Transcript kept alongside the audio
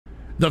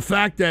the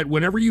fact that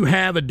whenever you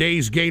have a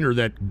day's gainer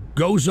that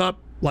goes up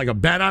like a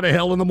bat out of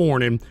hell in the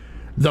morning,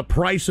 the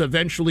price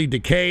eventually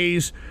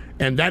decays,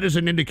 and that is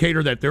an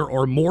indicator that there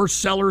are more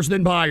sellers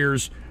than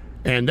buyers,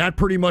 and that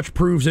pretty much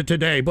proves it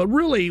today. But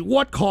really,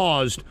 what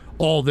caused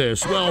all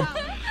this? Well,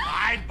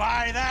 I'd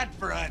buy that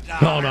for $1.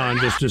 hold on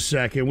just a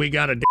second. We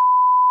got a...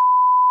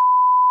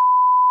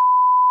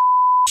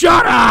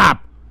 Shut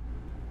up!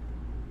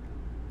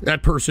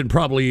 That person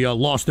probably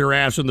lost their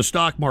ass in the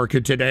stock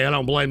market today. I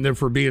don't blame them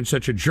for being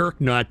such a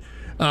jerk nut.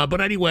 But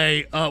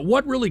anyway,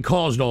 what really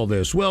caused all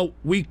this? Well,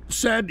 we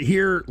said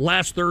here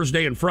last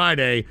Thursday and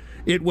Friday,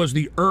 it was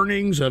the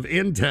earnings of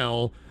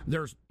Intel.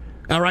 There's,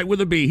 all right,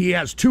 with a B, he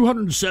has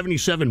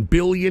 $277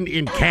 billion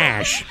in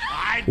cash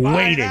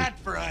waiting. That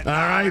for $1. All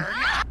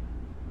right.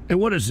 And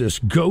what is this?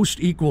 Ghost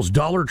equals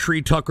Dollar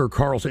Tree Tucker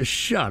Carlson.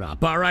 Shut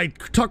up. All right.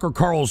 Tucker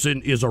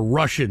Carlson is a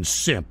Russian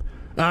simp.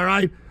 All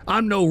right.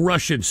 I'm no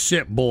Russian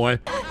simp, boy.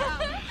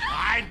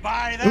 I'd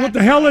buy that. And what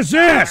the hell is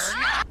this?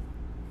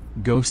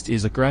 Ghost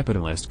is a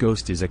capitalist.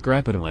 Ghost is a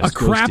capitalist. A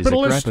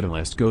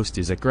capitalist? Ghost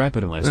is a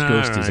capitalist.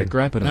 Ghost is a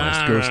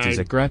capitalist. Ghost is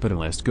a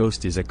capitalist.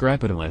 Ghost is a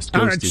capitalist.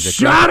 Ghost is a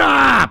Shut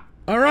up!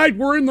 All right,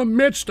 we're in the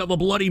midst of a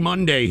Bloody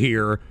Monday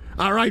here.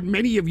 All right,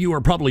 many of you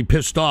are probably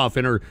pissed off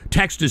and are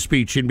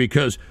text-to-speeching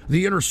because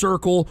the Inner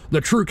Circle,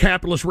 the True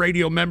Capitalist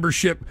Radio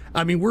membership,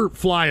 I mean, we're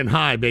flying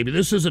high, baby.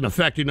 This isn't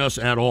affecting us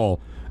at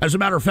all. As a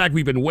matter of fact,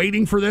 we've been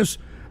waiting for this.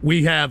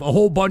 We have a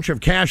whole bunch of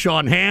cash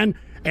on hand.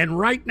 And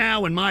right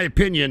now, in my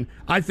opinion,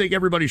 I think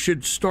everybody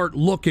should start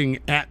looking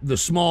at the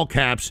small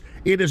caps.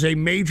 It is a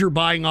major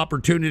buying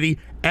opportunity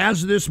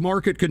as this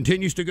market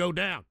continues to go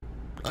down.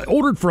 I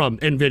ordered from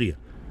NVIDIA.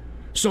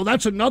 So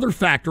that's another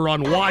factor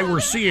on why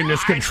we're seeing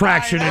this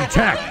contraction in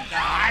tech.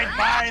 I'd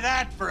buy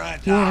that for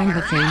 $1. Warren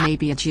Buffett may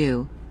be a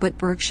Jew, but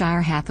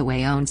Berkshire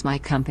Hathaway owns my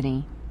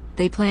company.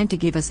 They plan to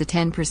give us a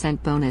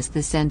 10% bonus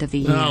this end of the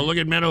year. Oh, look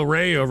at Menno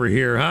Ray over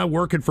here, huh?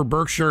 Working for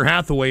Berkshire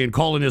Hathaway and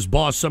calling his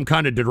boss some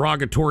kind of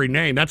derogatory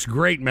name. That's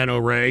great,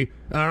 Menno Ray.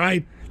 All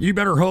right? You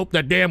better hope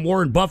that damn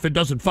Warren Buffett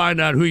doesn't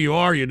find out who you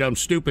are, you dumb,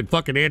 stupid,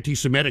 fucking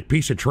anti-Semitic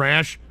piece of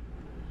trash.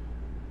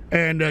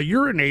 And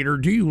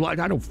urinator, do you like...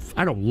 I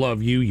don't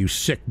love you, you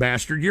sick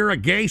bastard. You're a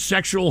gay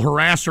sexual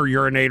harasser,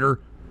 urinator.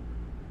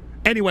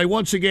 Anyway,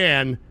 once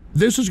again,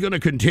 this is going to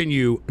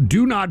continue.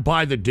 Do not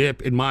buy the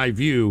dip, in my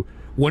view,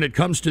 when it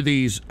comes to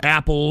these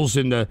apples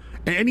and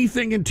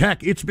anything in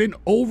tech. It's been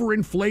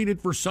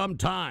overinflated for some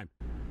time.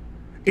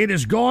 It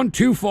has gone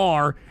too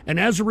far, and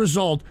as a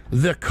result,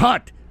 the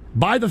cut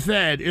by the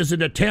Fed is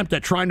an attempt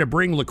at trying to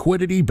bring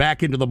liquidity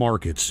back into the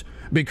markets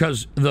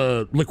because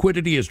the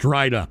liquidity is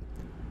dried up.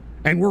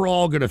 And we're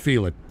all going to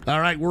feel it.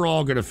 All right, we're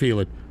all going to feel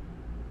it.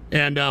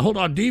 And hold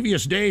on,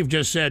 Devious Dave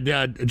just said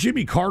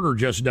Jimmy Carter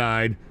just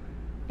died.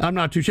 I'm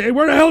not too sure. Hey,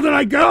 where the hell did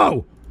I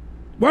go?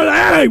 Where the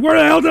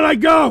hell did I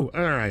go?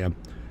 There I am.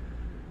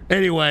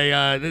 Anyway,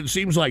 it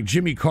seems like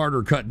Jimmy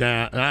Carter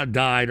died.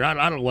 I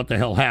don't know what the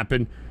hell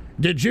happened.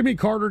 Did Jimmy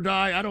Carter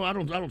die? I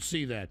don't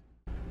see that.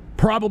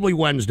 Probably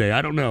Wednesday.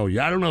 I don't know.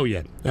 I don't know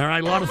yet. All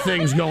right, a lot of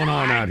things going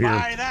on out here.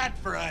 Buy that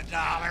for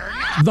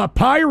 $1. The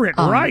pirate,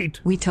 right?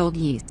 We told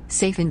ye,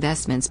 safe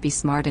investments be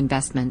smart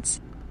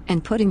investments.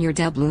 And putting your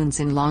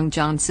doubloons in Long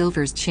John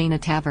Silver's chain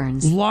of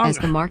taverns, as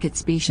the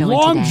markets be showing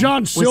Long today,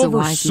 John was a Silver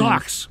wise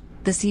sucks. move.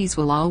 The seas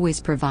will always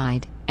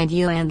provide, and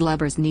ye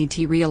landlubbers need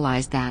to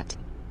realize that.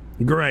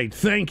 Great.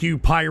 Thank you,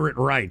 Pirate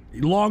Right.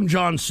 Long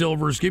John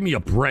Silver's, give me a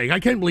break.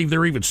 I can't believe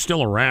they're even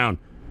still around.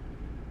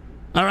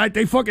 All right,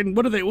 they fucking,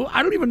 what are they? Well,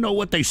 I don't even know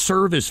what they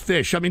serve as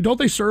fish. I mean, don't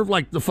they serve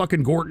like the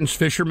fucking Gorton's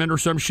Fishermen or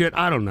some shit?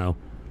 I don't know.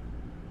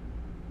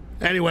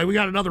 Anyway, we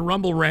got another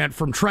Rumble rant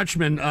from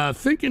Tretchman,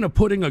 thinking of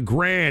putting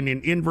 $1,000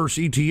 in inverse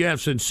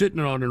ETFs and sitting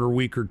on it in a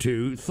week or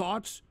two.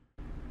 Thoughts?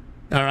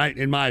 All right,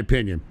 in my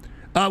opinion.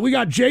 We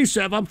got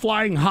J7. I'm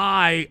flying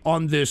high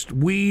on this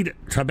weed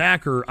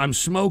tobacco. I'm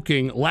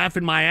smoking,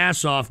 laughing my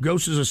ass off.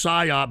 Ghost is a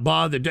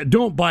psyop.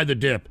 Don't buy the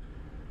dip.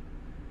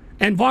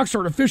 And Vox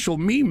Artificial,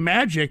 me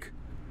magic,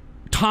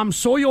 Tom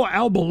Soyo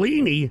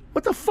Albolini.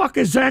 What the fuck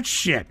is that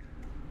shit?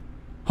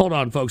 Hold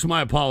on, folks.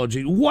 My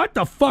apology. What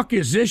the fuck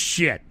is this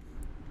shit?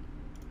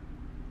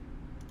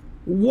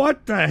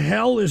 What the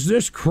hell is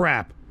this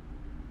crap?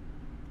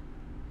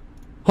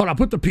 Hold on.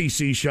 Put the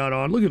PC shot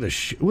on. Look at this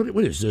shit. What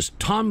is this?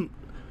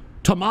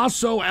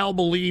 Tommaso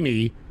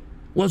Albolini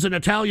was an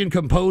Italian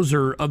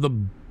composer of the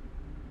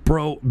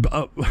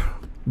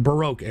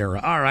Baroque era.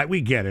 All right,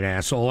 we get it,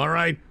 asshole. All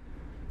right.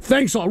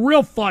 Thanks all.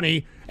 Real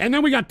funny. And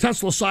then we got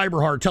Tesla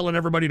Cyberheart telling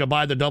everybody to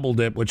buy the double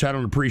dip, which I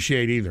don't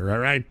appreciate either. All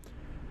right.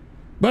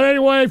 But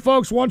anyway,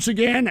 folks, once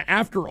again,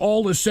 after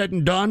all is said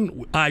and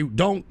done, I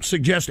don't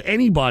suggest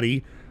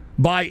anybody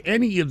buy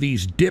any of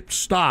these dipped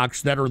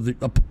stocks that are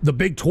the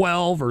Big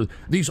 12 or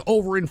these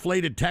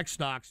overinflated tech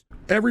stocks.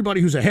 Everybody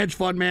who's a hedge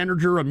fund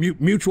manager, a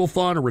mutual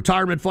fund, a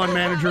retirement fund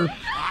manager.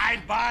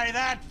 I'd buy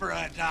that for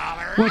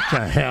 $1. What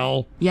the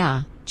hell?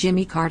 Yeah,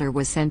 Jimmy Carter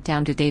was sent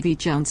down to Davy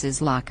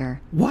Jones's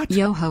locker. What?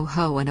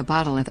 Yo-ho-ho and a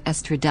bottle of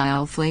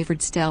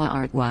estradiol-flavored Stella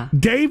Artois.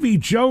 Davy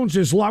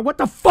Jones's locker? What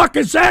the fuck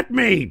does that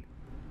mean?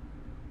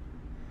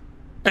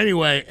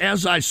 Anyway,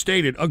 as I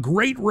stated, a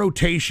great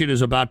rotation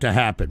is about to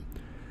happen.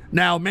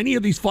 Now, many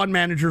of these fund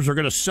managers are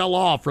going to sell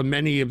off from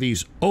many of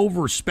these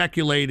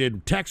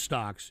over-speculated tech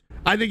stocks.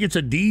 I think it's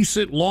a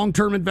decent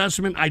long-term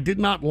investment. I did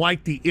not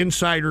like the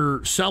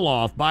insider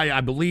sell-off by,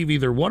 I believe,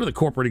 either one of the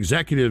corporate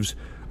executives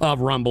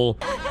of Rumble.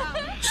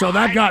 So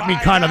that got me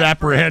kind of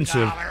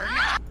apprehensive.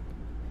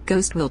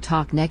 Ghost will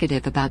talk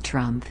negative about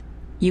Trump.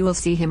 You will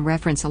see him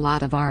reference a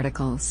lot of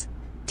articles.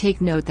 Take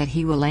note that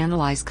he will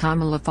analyze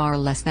Kamala far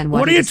less than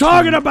what are you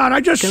talking about? I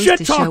just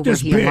shit-talked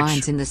this bitch. He bitch.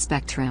 aligns in the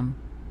spectrum.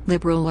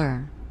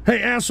 Liberaler.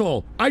 Hey,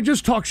 asshole, I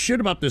just talked shit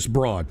about this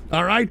broad,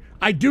 all right?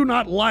 I do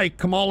not like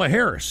Kamala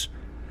Harris.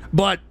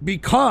 But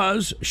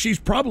because she's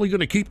probably going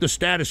to keep the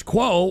status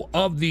quo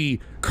of the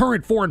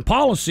current foreign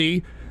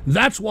policy,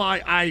 that's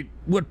why I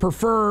would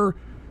prefer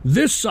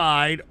this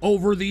side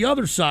over the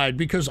other side,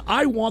 because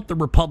I want the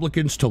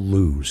Republicans to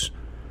lose.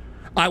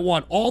 I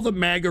want all the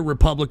MAGA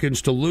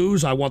Republicans to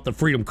lose. I want the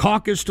Freedom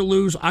Caucus to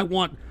lose. I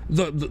want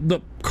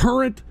the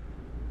current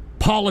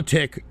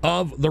politic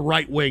of the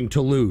right wing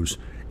to lose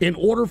in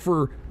order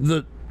for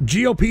the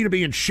GOP to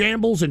be in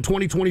shambles in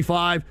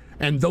 2025,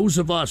 and those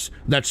of us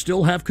that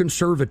still have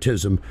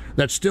conservatism,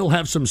 that still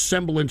have some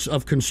semblance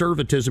of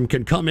conservatism,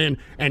 can come in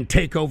and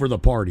take over the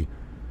party.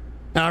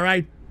 All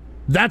right?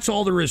 That's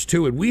all there is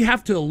to it. We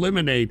have to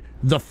eliminate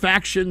the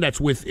faction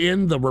that's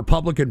within the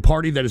Republican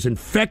Party that has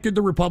infected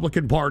the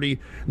Republican Party,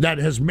 that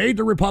has made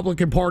the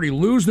Republican Party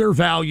lose their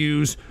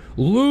values,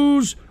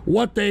 lose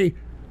what they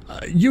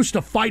used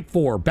to fight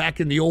for back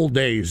in the old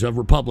days of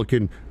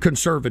Republican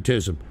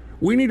conservatism.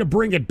 We need to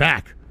bring it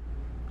back.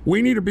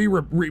 We need to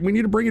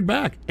bring it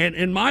back. And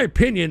in my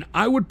opinion,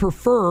 I would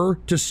prefer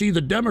to see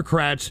the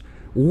Democrats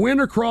win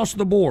across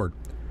the board,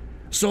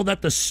 so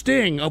that the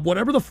sting of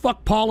whatever the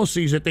fuck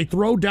policies that they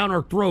throw down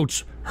our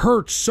throats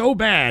hurts so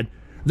bad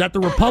that the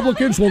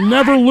Republicans will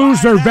never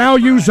lose their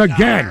values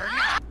again.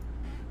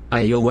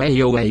 Shut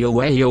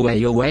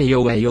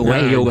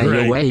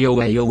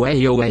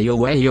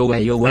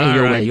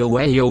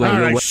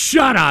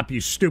up,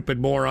 you stupid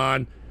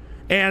moron.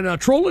 And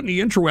trolling the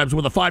interwebs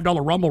with a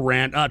 $5 Rumble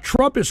rant,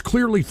 Trump is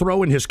clearly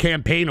throwing his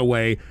campaign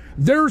away.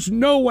 There's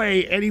no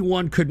way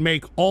anyone could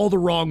make all the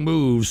wrong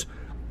moves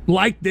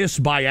like this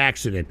by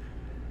accident.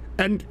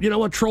 And you know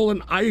what,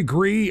 trolling, I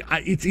agree.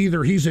 It's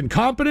either he's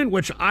incompetent,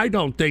 which I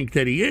don't think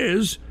that he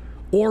is,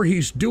 or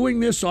he's doing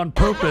this on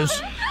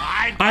purpose.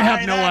 I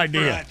have no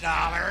idea.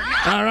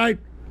 All right?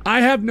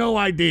 I have no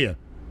idea.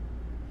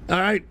 All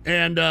right?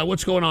 And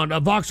what's going on?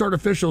 Vox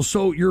Artificial,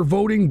 so you're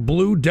voting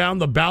blue down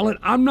the ballot?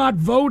 I'm not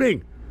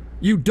voting,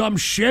 you dumb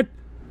shit.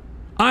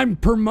 I'm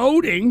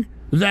promoting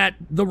that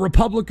the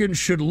Republicans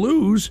should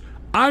lose.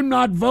 I'm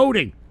not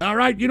voting. All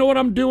right? You know what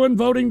I'm doing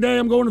voting day?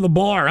 I'm going to the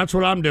bar. That's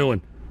what I'm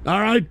doing.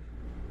 All right?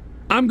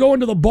 I'm going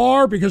to the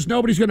bar because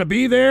nobody's going to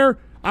be there.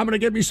 I'm going to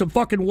get me some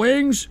fucking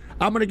wings.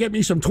 I'm going to get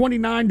me some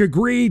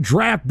 29-degree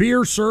draft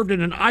beer served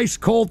in an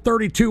ice-cold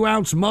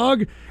 32-ounce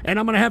mug, and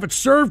I'm going to have it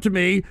served to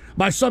me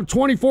by some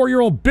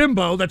 24-year-old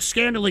bimbo that's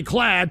scantily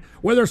clad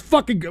where there's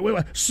fucking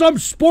some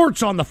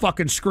sports on the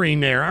fucking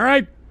screen there, all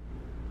right?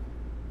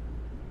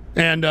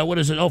 And what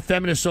is it? Oh,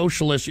 feminist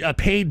socialist, a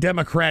paid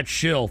Democrat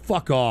shill.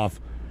 Fuck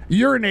off.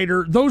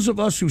 Urinator, those of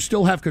us who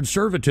still have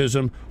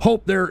conservatism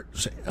hope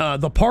there's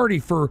the party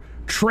for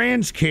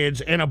trans kids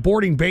and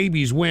aborting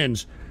babies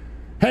wins.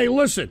 Hey,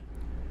 listen,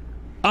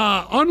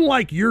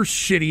 unlike your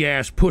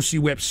shitty-ass pussy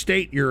whip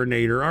state,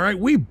 Urinator, all right,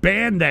 we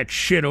banned that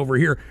shit over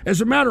here.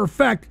 As a matter of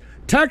fact,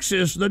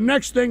 Texas, the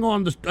next thing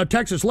on the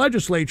Texas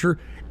legislature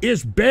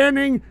is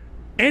banning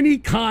any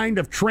kind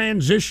of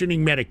transitioning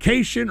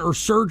medication or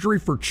surgery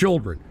for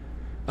children,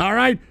 all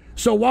right?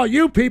 So while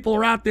you people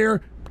are out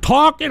there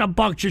talking a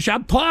bunch of shit.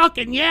 I'm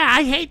talking, yeah,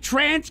 I hate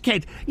trans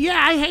kids.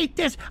 Yeah, I hate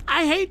this.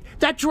 I hate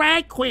the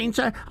drag queens.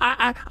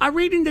 I'm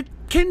reading the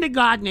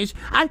kindergartners.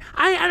 I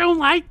don't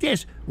like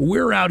this.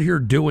 We're out here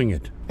doing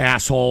it,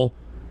 asshole.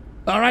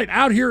 All right,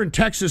 out here in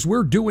Texas,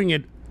 we're doing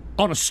it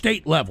on a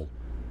state level.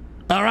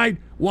 All right,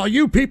 while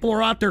you people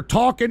are out there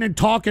talking and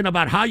talking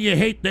about how you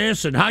hate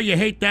this and how you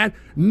hate that,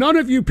 none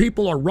of you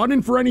people are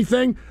running for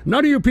anything.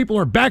 None of you people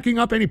are backing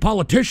up any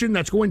politician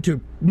that's going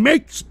to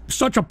make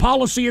such a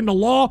policy into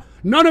law.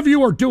 None of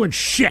you are doing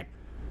shit.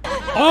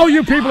 All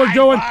you people are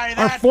doing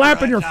are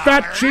flapping your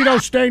fat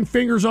Cheeto-stained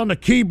fingers on the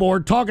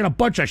keyboard, talking a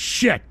bunch of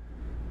shit.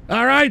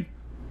 All right?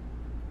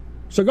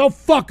 So go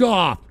fuck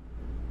off.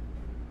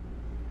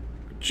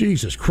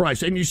 Jesus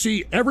Christ. And you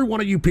see, every one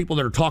of you people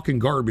that are talking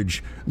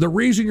garbage, the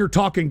reason you're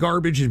talking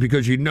garbage is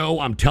because you know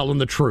I'm telling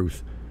the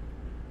truth.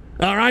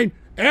 All right?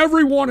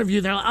 Every one of you,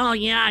 they're like, oh,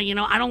 yeah, you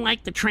know, I don't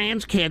like the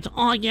trans kids.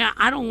 Oh, yeah,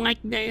 I don't like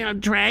the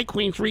drag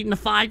queens reading the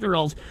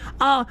 5-year-olds.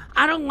 Oh,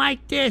 I don't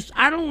like this.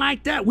 I don't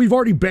like that. We've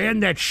already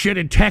banned that shit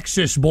in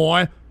Texas,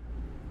 boy.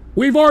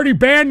 We've already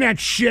banned that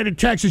shit in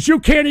Texas. You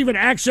can't even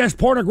access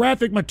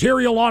pornographic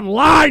material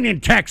online in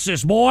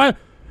Texas, boy.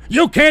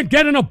 You can't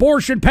get an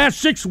abortion past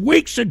 6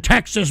 weeks in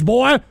Texas,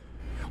 boy.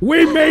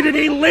 We made it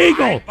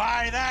illegal. I'd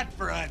buy that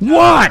for $1.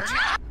 What?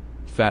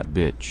 Fat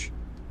bitch.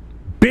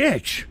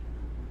 Bitch?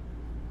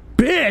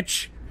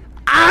 Bitch?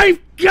 I've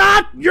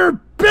got your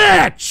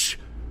bitch!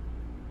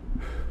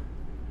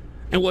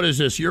 And what is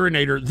this,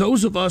 urinator?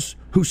 Those of us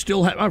who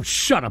still have... Oh,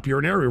 shut up,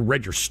 urinator. I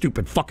read your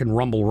stupid fucking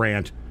Rumble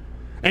rant.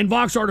 And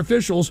Vox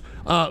Artificials,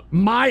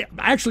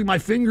 my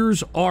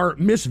fingers are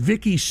Miss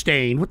Vicky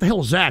stained. What the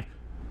hell is that?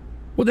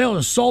 What the hell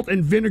is salt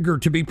and vinegar,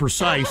 to be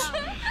precise?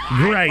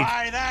 Great.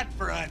 I'd buy that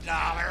for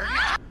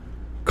 $1.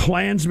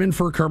 Klansman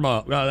for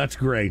Kerma. Oh, that's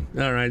great.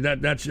 All right,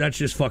 that's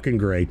just fucking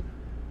great.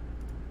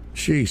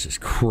 Jesus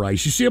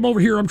Christ! You see, I'm over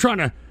here. I'm trying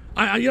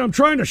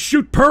to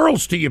shoot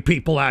pearls to you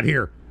people out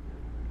here.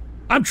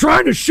 I'm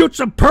trying to shoot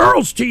some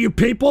pearls to you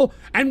people,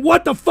 and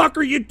what the fuck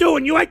are you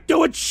doing? You ain't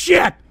doing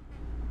shit.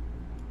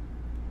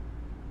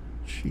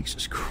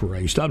 Jesus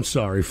Christ! I'm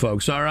sorry,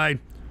 folks. All right.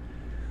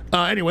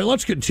 Anyway,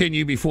 let's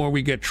continue before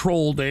we get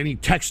trolled to any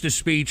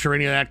text-to-speech or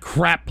any of that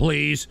crap,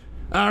 please.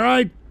 All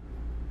right?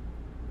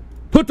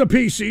 Put the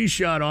PC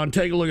shot on.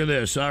 Take a look at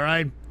this, all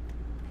right?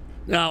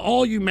 Now,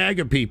 all you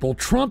MAGA people,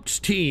 Trump's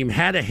team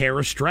had a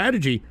Harris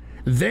strategy.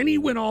 Then he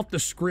went off the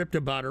script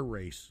about a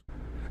race.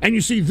 And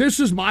you see, this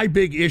is my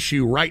big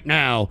issue right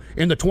now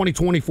in the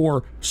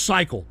 2024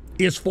 cycle,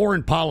 is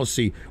foreign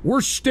policy.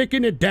 We're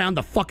sticking it down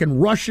the fucking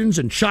Russians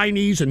and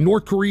Chinese and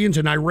North Koreans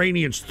and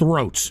Iranians'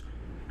 throats.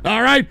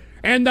 All right?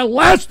 And the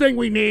last thing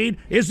we need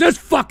is this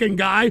fucking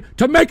guy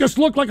to make us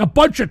look like a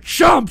bunch of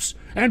chumps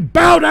and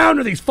bow down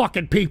to these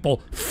fucking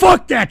people.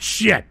 Fuck that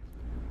shit.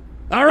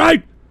 All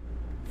right?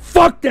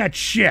 Fuck that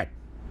shit.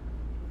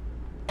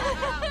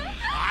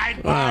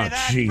 I'd buy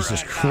that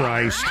Jesus for $1.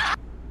 Christ.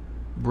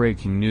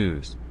 Breaking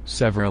news.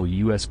 Several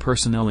U.S.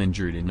 personnel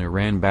injured in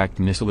Iran-backed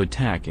missile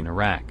attack in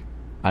Iraq.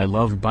 I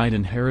love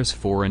Biden-Harris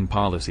foreign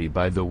policy,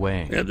 by the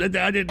way.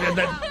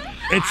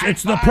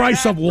 It's the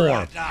price of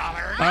war.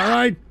 All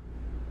right?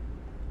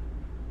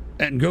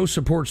 And Ghost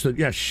supports the...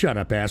 Yeah, shut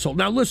up, asshole.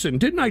 Now, listen,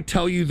 didn't I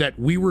tell you that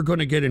we were going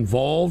to get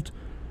involved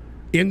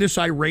in this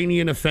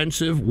Iranian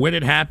offensive when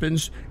it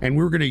happens, and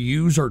we were going to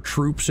use our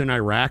troops in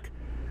Iraq?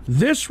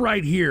 This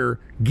right here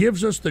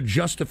gives us the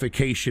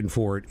justification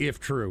for it, if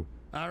true.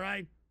 All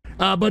right?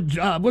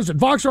 Listen,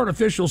 Vox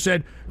Artificial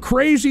said,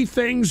 crazy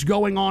things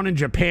going on in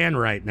Japan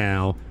right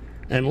now,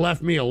 and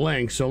left me a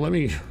link, so let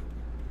me...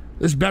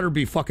 This better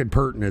be fucking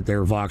pertinent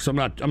there, Vox. I'm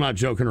not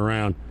joking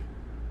around.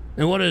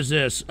 And what is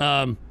this?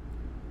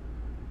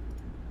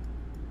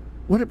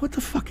 What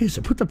the fuck is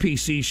it? Put the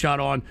PC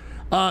shot on.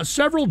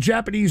 Several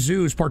Japanese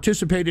zoos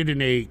participated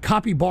in a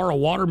capybara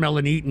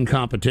watermelon eating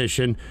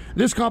competition.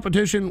 This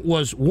competition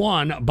was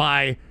won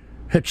by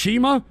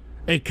Hachima,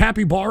 a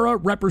capybara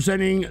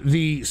representing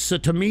the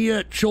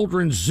Satamiya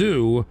Children's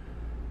Zoo.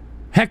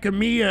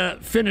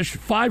 Hekamiya finished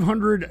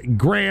 500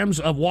 grams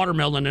of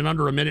watermelon in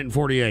under a minute and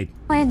 48.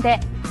 Are you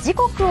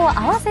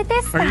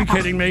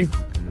kidding me?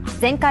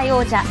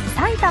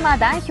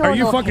 Are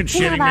you fucking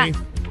shitting me?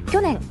 去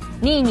年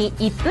2位に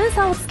1分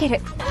差をつける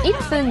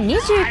1分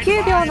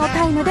29秒の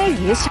タイムで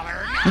優勝。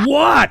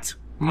 What?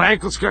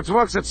 Michael Scott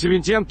works at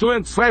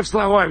 1725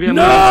 Slavoia.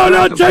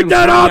 No, take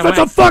that off. It's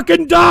a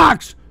fucking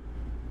dox.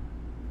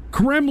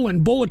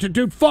 Kremlin bulletin,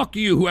 dude. Fuck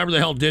you, whoever the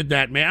hell did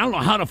that, man. I don't know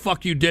how the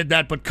fuck you did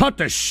that, but cut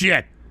the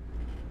shit.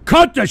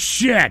 Cut the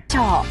shit.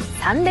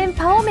 3連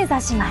覇を目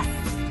指します。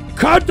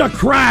 Cut the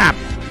crap.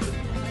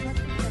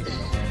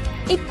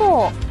 一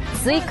方、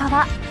スイカ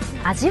は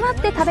味わっ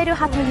て食べる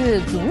派とい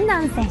う銀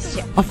杏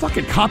選手。 A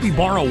fucking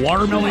capybara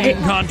watermelon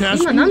eating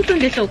contest? 今何分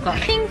でしょうか。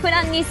フィンフ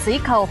ランにスイ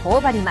カを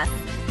頬張ります。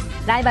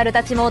ライバル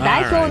たちも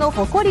代表の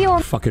誇りを。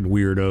Fucking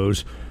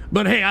weirdos.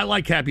 But hey, I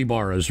like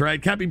capybaras,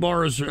 right?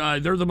 Capybaras,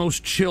 they're the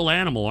most chill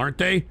animal, aren't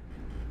they?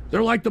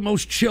 They're like the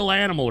most chill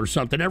animal or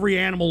something. Every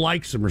animal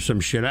likes them or some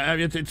shit.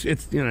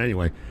 It's you know,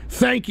 anyway.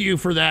 Thank you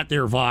for that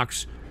there,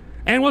 Vox.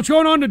 And what's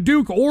going on to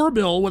Duke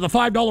Orville with a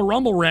 $5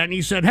 Rumble rant? And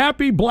he said,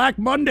 Happy Black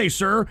Monday,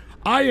 sir.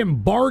 I am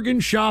bargain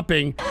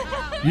shopping.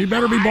 You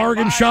better be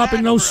bargain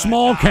shopping those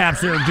small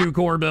caps there, Duke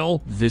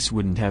Orville. This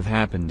wouldn't have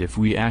happened if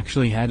we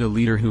actually had a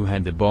leader who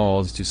had the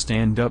balls to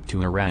stand up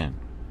to Iran.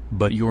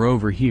 But you're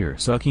over here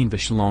sucking the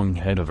schlong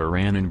head of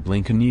Iran and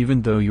Blinken,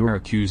 even though you're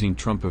accusing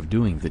Trump of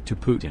doing that to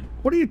Putin.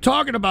 What are you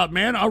talking about,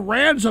 man?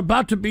 Iran's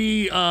about to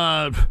be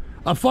a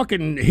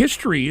fucking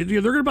history.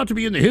 They're about to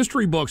be in the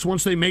history books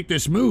once they make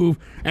this move.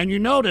 And you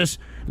notice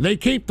they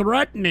keep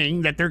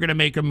threatening that they're going to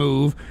make a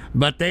move,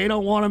 but they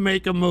don't want to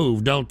make a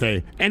move, don't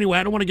they? Anyway,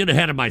 I don't want to get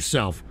ahead of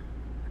myself.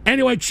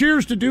 Anyway,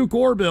 cheers to Duke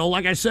Orville.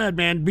 Like I said,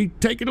 man, be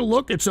taking a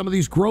look at some of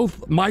these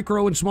growth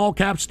micro and small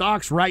cap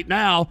stocks right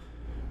now.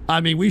 I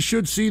mean, we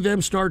should see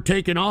them start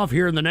taking off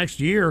here in the next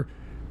year.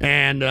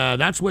 And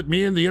that's what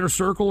me and the Inner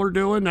Circle are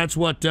doing. That's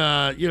what,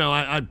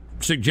 I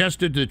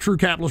suggested the True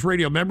Capitalist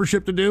Radio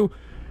membership to do.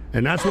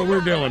 And that's what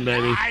we're doing,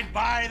 baby. I'd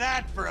buy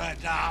that for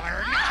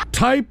 $1.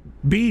 Type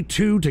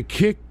B2 to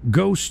kick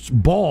Ghost's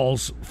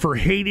balls for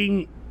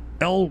hating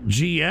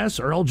LGS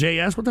or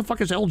LJS. What the fuck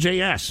is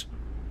LJS?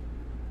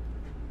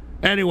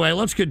 Anyway,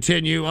 let's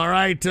continue. All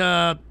right.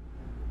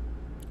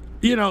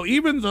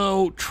 Even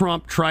though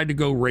Trump tried to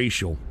go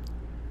racial,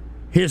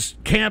 his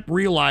camp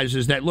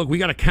realizes that, look, we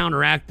got to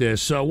counteract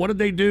this. So what did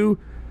they do?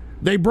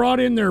 They brought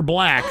in their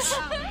blacks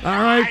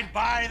All right? I'd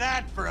buy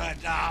that for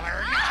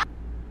 $1.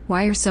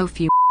 Why are so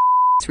few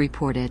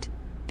reported?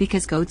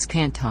 Because goats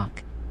can't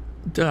talk.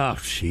 Oh,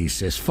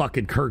 Jesus.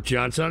 Fucking Kirk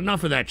Johnson.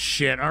 Enough of that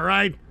shit, all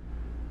right?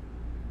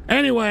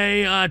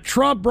 Anyway,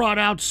 Trump brought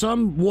out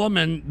some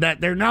woman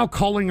that they're now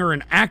calling her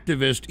an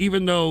activist,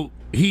 even though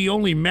he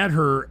only met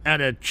her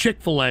at a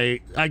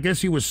Chick-fil-A. I guess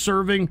she was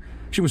serving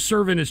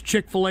his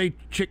Chick-fil-A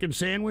chicken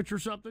sandwich or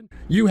something.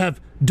 You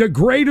have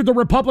degraded the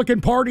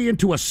Republican Party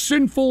into a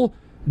sinful,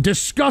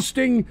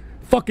 disgusting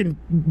fucking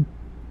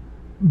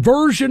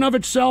version of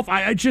itself.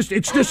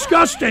 It's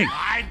disgusting.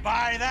 I'd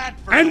buy that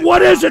for And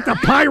what is it, the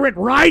pirate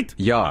right?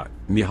 Ja,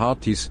 mi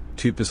hartis,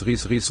 types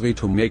ris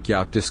to make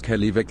jagtes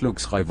Kelly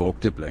weglooks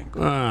revokte blank.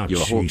 Oh,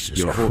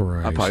 Jesus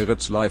Christ. A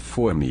pirate's life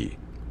for me.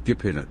 Wir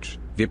pillage,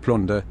 wir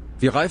plunder,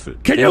 wir rifle.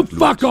 Can you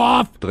fuck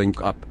off? Drink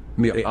up,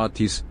 mir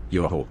artis,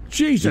 yo.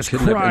 Jesus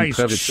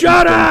Christ.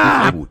 Shut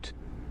up!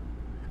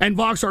 And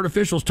Vox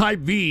Artificials, type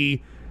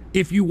V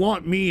if you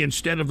want me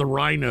instead of the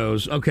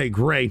rhinos. Okay,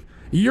 great.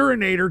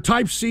 Urinator,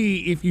 type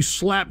C if you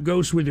slap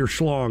ghosts with your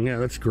schlong. Yeah,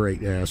 that's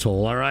great,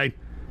 asshole, all right?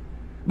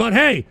 But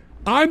hey,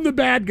 I'm the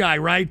bad guy,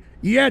 right?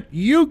 Yet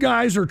you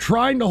guys are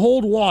trying to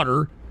hold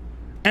water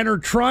and are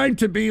trying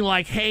to be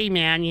like, hey,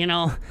 man, you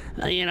know,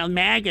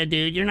 MAGA,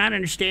 dude. You're not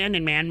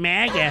understanding, man.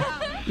 MAGA,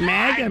 I'd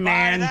man.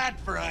 buy that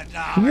for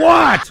 $1.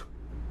 What?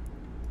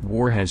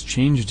 War has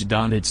changed.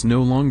 It's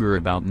no longer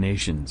about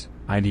nations,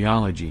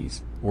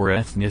 ideologies, or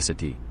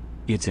ethnicity.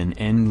 It's an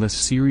endless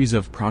series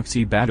of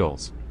proxy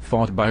battles,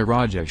 fought by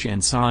Rajesh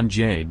and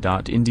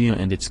Sanjay. India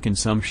and its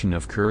consumption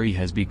of curry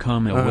has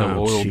become a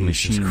well-oiled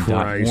machine.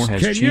 War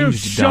has Can you changed.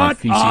 shut up?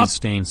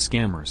 Feces-stained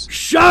scammers.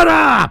 Shut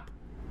up!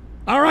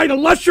 All right,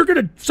 unless you're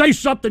going to say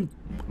something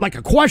like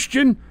a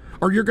question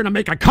or you're going to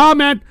make a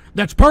comment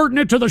that's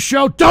pertinent to the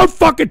show, don't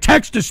fucking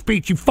text to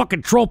speech, you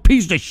fucking troll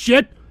piece of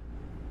shit.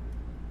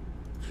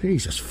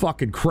 Jesus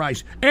fucking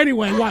Christ.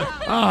 Anyway, what?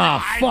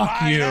 Ah, fuck I'd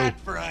buy you. that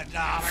for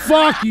 $1.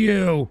 Fuck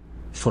you.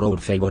 For our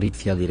favorite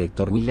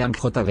director William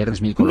J.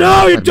 Burns Milk.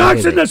 No, you're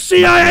doxing the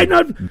CIA.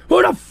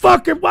 Who the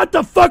fuck? What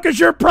the fuck is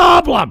your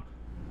problem?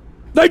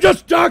 They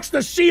just doxed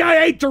the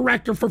CIA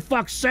director, for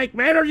fuck's sake,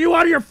 man. Are you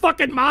out of your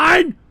fucking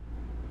mind?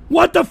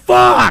 What the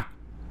fuck?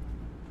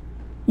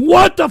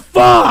 What the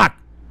fuck?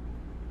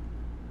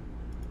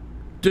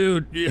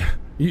 Dude,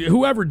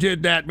 whoever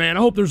did that, man, I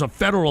hope there's a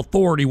federal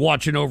authority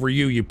watching over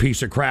you, you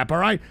piece of crap, all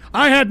right?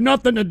 I had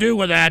nothing to do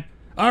with that,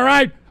 all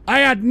right? I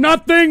had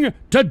nothing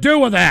to do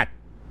with that.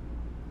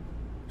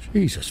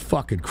 Jesus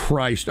fucking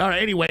Christ. All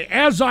right, anyway,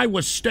 as I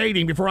was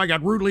stating before I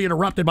got rudely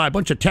interrupted by a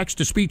bunch of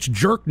text-to-speech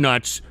jerk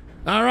nuts,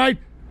 all right?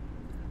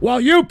 While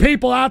you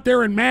people out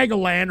there in MAGA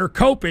land are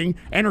coping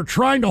and are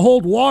trying to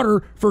hold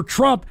water for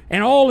Trump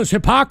and all his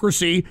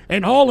hypocrisy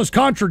and all his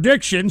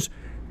contradictions,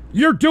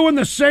 you're doing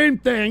the same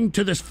thing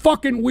to this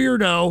fucking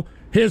weirdo,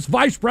 his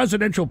vice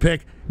presidential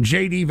pick,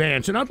 J.D.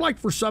 Vance. And I'd like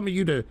for some of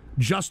you to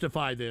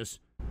justify this.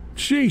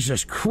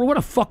 Jesus Christ, what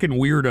a fucking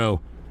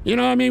weirdo. You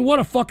know what I mean? What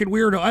a fucking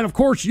weirdo. And of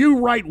course, you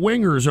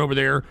right-wingers over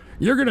there,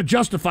 you're going to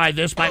justify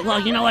this by,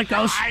 well, you know what,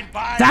 Ghost?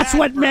 That's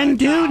what men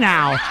do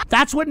now.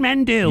 That's what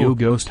men do. Yo,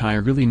 Ghost, I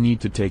really need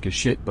to take a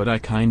shit, but I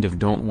kind of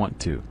don't want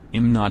to.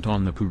 I'm not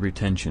on the poo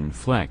retention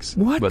flex.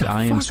 What but the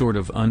I am fuck? sort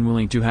of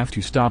unwilling to have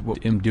to stop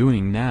what I'm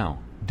doing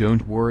now.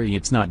 Don't worry,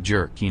 it's not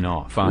jerking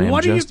off. I am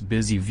What are you- just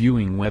busy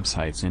viewing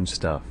websites and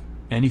stuff.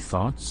 Any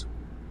thoughts?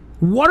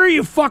 What are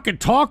you fucking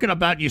talking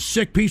about, you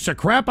sick piece of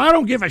crap? I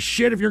don't give a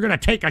shit if you're going to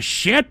take a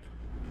shit.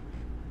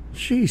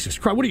 Jesus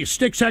Christ, what are you,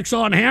 Sticks Hex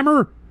on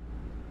Hammer?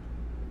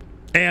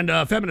 And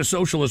Feminist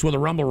Socialist with a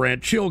rumble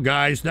rant. Chill,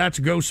 guys. That's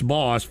Ghost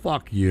Boss.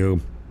 Fuck you.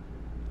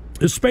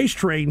 The Space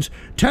Trains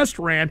test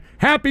rant.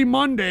 Happy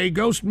Monday.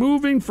 Ghost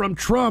moving from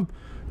Trump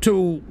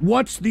to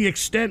what's the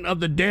extent of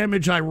the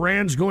damage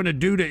Iran's going to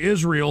do to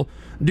Israel.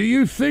 Do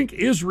you think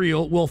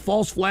Israel will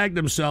false flag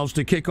themselves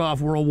to kick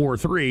off World War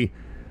III?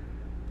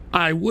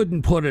 I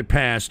wouldn't put it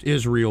past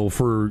Israel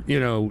for,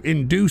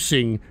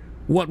 inducing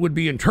what would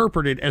be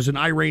interpreted as an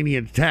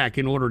Iranian attack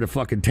in order to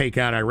fucking take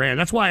out Iran.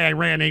 That's why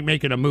Iran ain't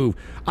making a move.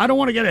 I don't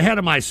want to get ahead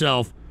of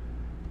myself,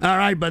 all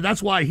right, but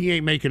that's why he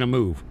ain't making a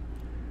move.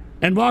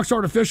 And Vox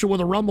Artificial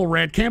with a rumble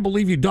rant. Can't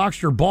believe you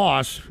doxed your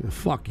boss.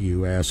 Fuck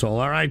you, asshole,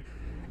 all right?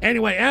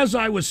 Anyway, as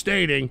I was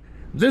stating,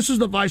 this is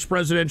the vice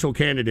presidential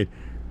candidate.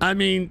 I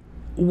mean,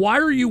 why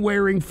are you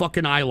wearing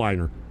fucking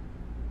eyeliner?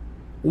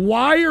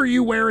 Why are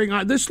you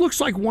wearing... This looks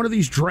like one of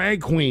these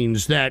drag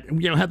queens that,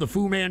 have the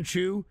Fu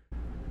Manchu.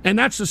 And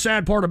that's the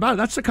sad part about it.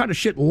 That's the kind of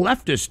shit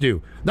leftists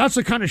do. That's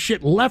the kind of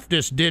shit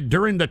leftists did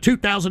during the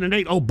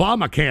 2008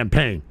 Obama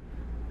campaign.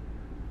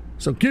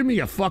 So give me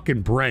a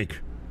fucking break.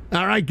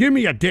 All right, give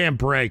me a damn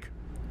break.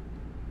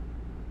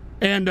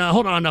 And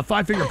hold on, a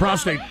five-finger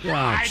prostate. Oh,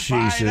 I'd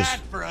Jesus. buy that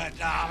for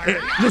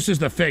 $1. This is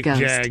the fake Ghost,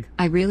 Jag.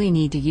 I really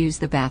need to use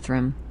the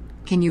bathroom.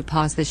 Can you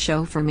pause the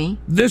show for me?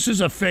 This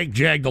is a fake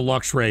Jag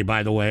Deluxe Ray,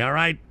 by the way, all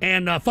right?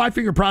 And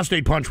five-finger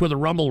prostate punch with a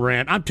rumble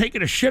rant. I'm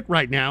taking a shit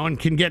right now and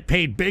can get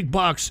paid big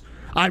bucks.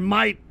 I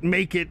might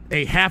make it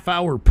a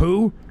half-hour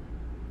poo.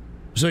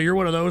 So you're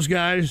one of those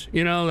guys,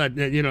 you know,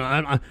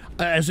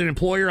 as an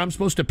employer, I'm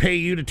supposed to pay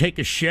you to take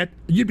a shit?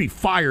 You'd be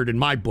fired in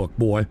my book,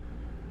 boy.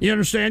 You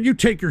understand? You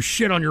take your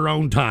shit on your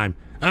own time,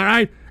 all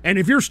right? And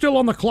if you're still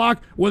on the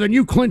clock, well, then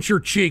you clench your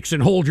cheeks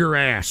and hold your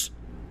ass.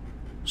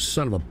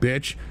 Son of a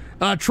bitch.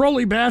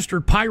 Trolley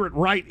bastard pirate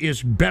right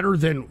is better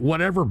than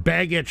whatever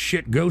baguette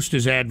shit Ghost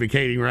is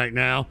advocating right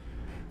now.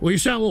 Well, you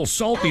sound a little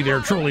salty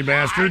there, trolley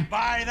bastard.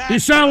 You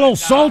sound a little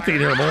salty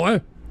there,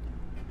 boy.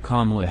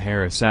 Kamala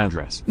Harris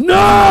address.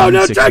 No,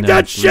 take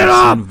that shit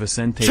off!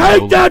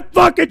 Take that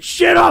fucking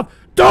shit off!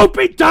 Don't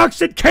be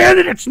doxing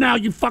candidates now,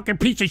 you fucking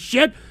piece of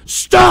shit!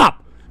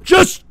 Stop!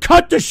 Just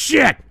cut the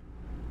shit!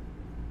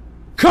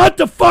 Cut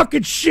the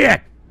fucking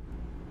shit!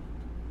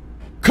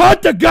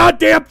 Cut the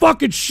goddamn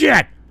fucking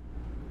shit!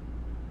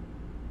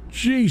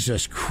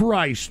 Jesus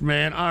Christ,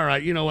 man. All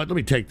right, you know what? Let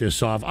me take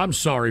this off. I'm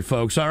sorry,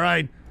 folks, all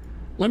right?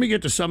 Let me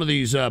get to some of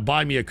these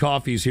buy me a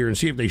coffees here and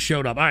see if they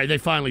showed up. All right, they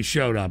finally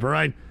showed up, all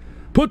right?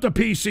 Put the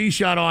PC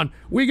shot on.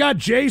 We got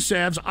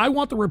J-Sevs. I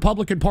want the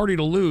Republican Party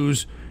to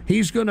lose.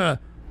 He's going to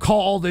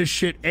call this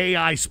shit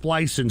AI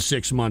splice in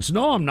 6 months.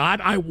 No, I'm not.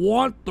 I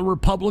want the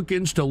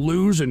Republicans to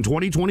lose in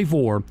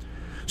 2024.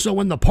 So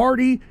when the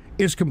party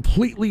is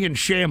completely in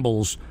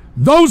shambles,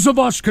 those of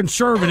us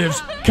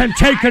conservatives can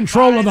take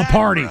control of the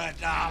party.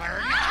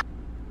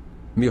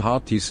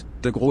 Mihatis,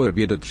 the Grohe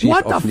wird Chief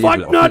What the of fuck?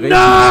 Naval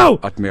No!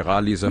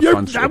 Admiralise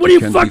What are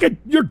you fucking...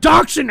 You're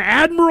doxing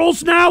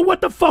admirals now?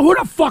 What the fuck? Who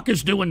the fuck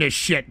is doing this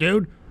shit,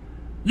 dude?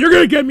 You're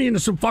gonna get me into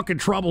some fucking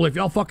trouble if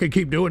y'all fucking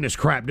keep doing this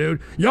crap,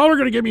 dude. Y'all are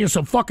gonna get me in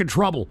some fucking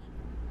trouble.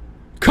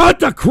 Cut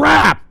the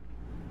crap!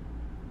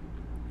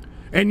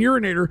 And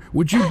urinator,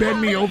 would you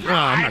bend me over? Oh,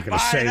 I'm not gonna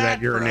say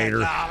that,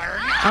 urinator.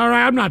 All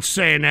right, I'm not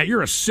saying that.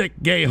 You're a sick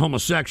gay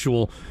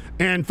homosexual.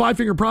 And five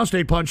finger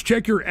prostate punch,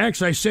 check your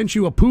ex. I sent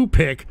you a poo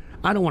pic.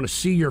 I don't want to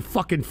see your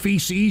fucking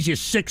feces, you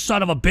sick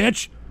son of a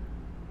bitch.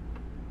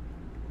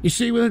 You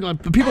see,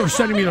 people are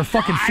sending me their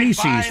fucking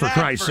feces, for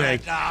Christ's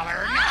sake.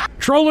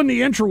 Trolling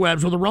the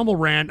interwebs with a Rumble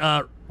rant.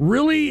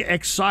 Really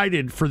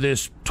excited for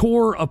this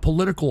tour of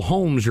political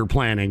homes you're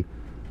planning.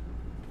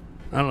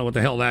 I don't know what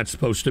the hell that's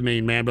supposed to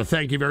mean, man, but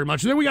thank you very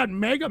much. And then we got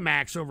Mega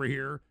Max over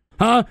here.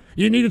 Huh?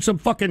 You needed some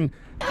fucking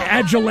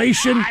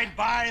adulation? I'd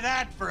buy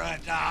that for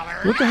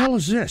 $1. What the hell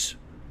is this?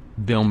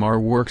 Bill Maher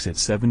works at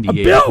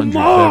 7800 Bill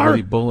Maher!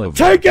 Beverly Boulevard.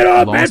 Take it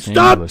up, Los man!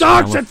 Stop Angeles,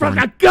 doxing!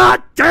 California.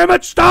 God damn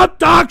it! Stop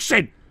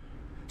doxing!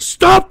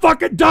 Stop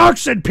fucking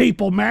doxing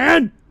people,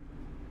 man!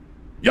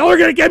 Y'all are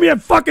gonna get me in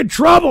fucking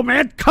trouble,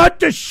 man!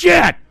 Cut the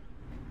shit!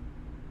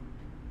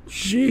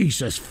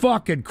 Jesus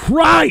fucking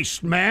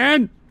Christ,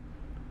 man!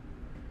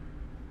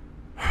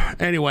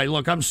 Anyway,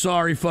 look, I'm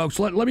sorry, folks.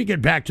 Let me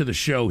get back to the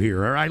show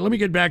here, all right? Let me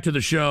get back to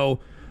the show.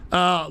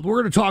 We're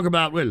going to talk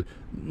about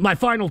my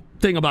final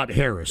thing about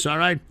Harris, all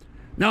right?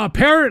 Now,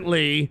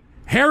 apparently,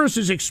 Harris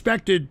is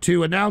expected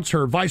to announce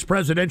her vice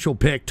presidential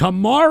pick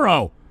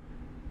tomorrow.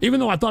 Even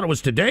though I thought it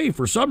was today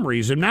for some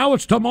reason. Now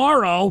it's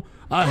tomorrow,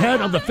 ahead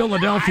of the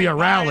Philadelphia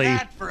rally.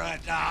 That for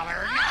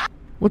 $1.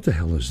 What the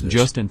hell is this?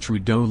 Justin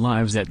Trudeau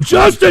lives at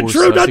Justin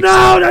Trudeau,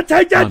 no,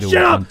 take that Ottawa,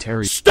 shit out.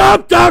 Ontario.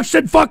 Stop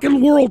doxing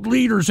fucking world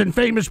leaders and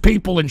famous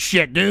people and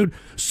shit, dude.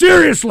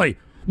 Seriously,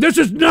 this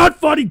is not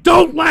funny.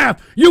 Don't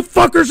laugh. You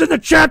fuckers in the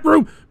chat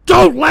room,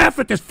 don't laugh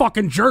at this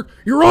fucking jerk.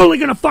 You're only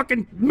gonna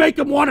fucking make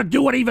him want to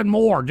do it even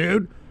more,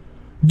 dude.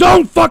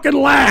 Don't fucking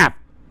laugh.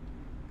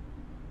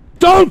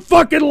 Don't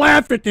fucking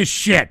laugh at this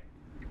shit.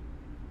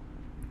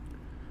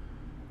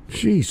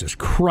 Jesus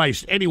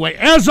Christ. Anyway,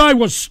 as I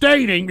was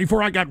stating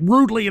before I got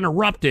rudely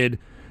interrupted,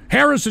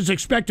 Harris is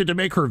expected to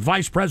make her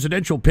vice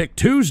presidential pick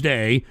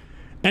Tuesday,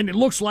 and it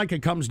looks like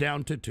it comes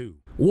down to two.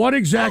 What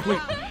exactly?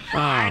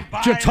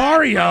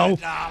 Jatario.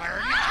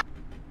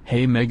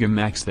 Hey Mega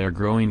Max, they're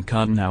growing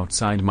cotton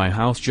outside my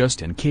house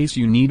just in case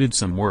you needed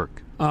some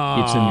work.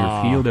 It's in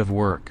your field of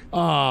work.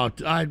 I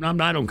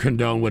don't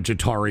condone what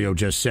Jatario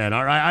just said.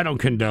 All right, I don't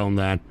condone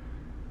that.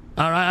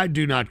 All right, I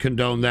do not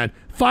condone that.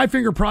 Five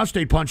finger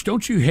prostate punch.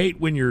 Don't you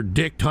hate when your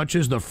dick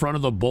touches the front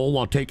of the bowl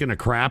while taking a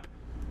crap?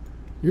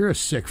 You're a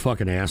sick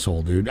fucking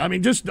asshole, dude. I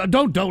mean, just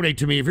don't donate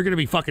to me if you're going to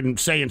be fucking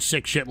saying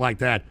sick shit like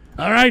that.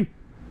 All right?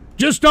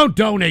 Just don't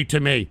donate to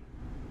me.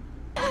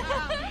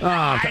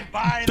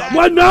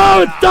 Well,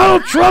 no, it's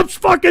Donald Trump's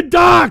fucking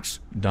docs.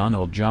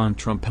 Donald John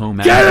Trump home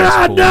Get address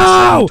out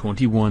now!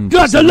 21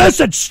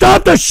 Listen,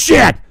 stop the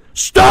shit.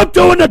 Stop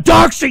doing the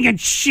doxing and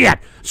shit.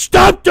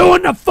 Stop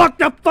doing the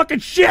fucked up fucking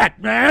shit,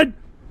 man.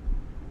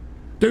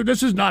 Dude,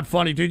 this is not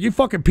funny, dude. You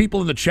fucking people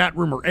in the chat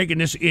room are egging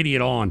this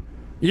idiot on.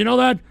 You know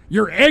that?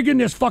 You're egging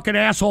this fucking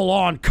asshole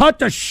on. Cut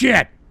the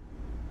shit.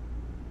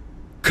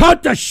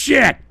 Cut the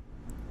shit.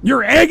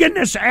 You're egging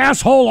this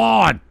asshole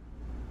on.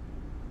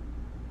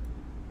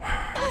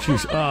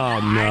 Jeez,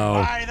 oh no.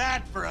 I'd buy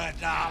that for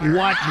 $1.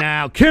 What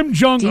now? Kim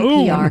Jong-un.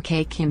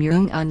 DPRK Kim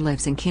Jong-un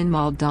lives in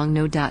Kinmal Dong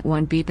No.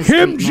 1 Bepa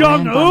Kim Street,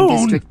 Moranbong Jong-un?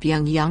 District,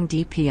 Pyongyang.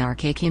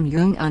 DPRK Kim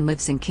Jong-un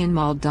lives in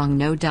Kinmal Dong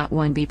No.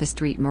 1 Bepa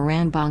Street,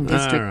 Moranbong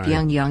District, right.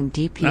 Pyongyang. All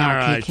DPRK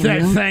right, Kim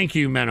Jong-un. thank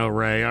you, Menno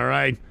Ray, all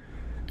right?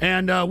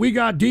 And we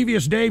got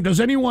Devious Dave. Does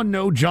anyone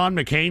know John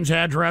McCain's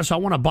address? I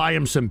want to buy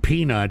him some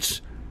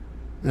peanuts.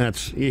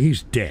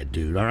 He's dead,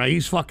 dude. All right,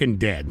 he's fucking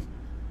dead.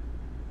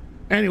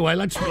 Anyway,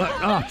 let's.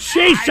 Oh,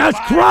 Jesus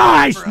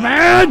Christ,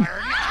 man!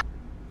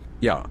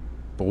 Ja.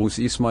 Bruce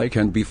Ismay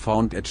can be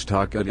found at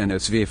Stark at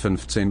NSW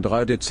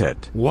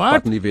 153DZ.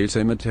 What? Buttonville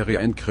Cemetery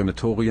and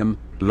Crematorium,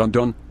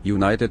 London,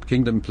 United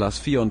Kingdom plus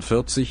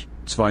 44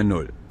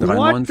 20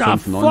 What the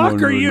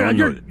fuck are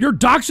you? You're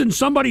doxing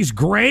somebody's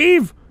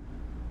grave?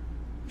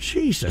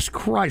 Jesus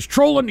Christ.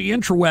 Trolling the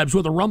interwebs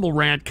with a rumble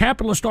rant.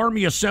 Capitalist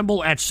army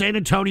assemble at San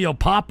Antonio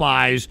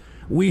Popeyes.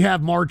 We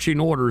have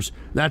marching orders.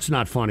 That's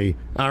not funny.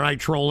 All right,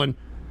 trolling.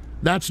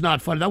 That's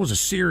not funny. That was a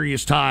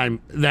serious time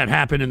that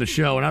happened in the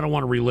show, and I don't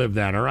want to relive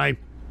that, all right?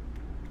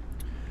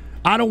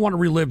 I don't want to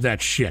relive that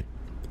shit.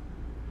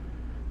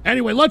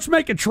 Anyway, let's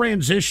make a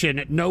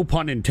transition, no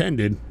pun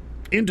intended,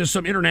 into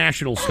some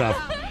international stuff.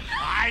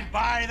 I'd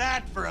buy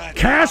that for a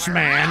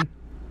Cashman.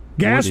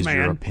 What is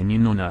your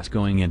opinion on us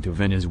going into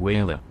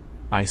Venezuela?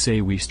 I say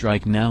we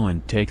strike now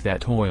and take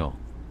that oil.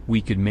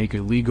 We could make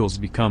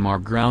illegals become our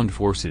ground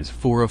forces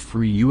for a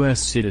free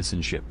U.S.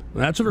 citizenship.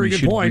 That's a very good point. We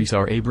should point. grease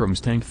our Abrams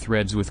tank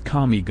threads with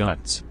commie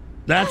guts.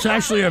 That's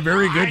actually a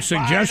very good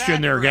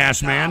suggestion there,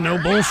 Gasman.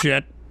 No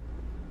bullshit.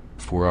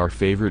 For our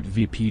favorite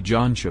VP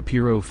John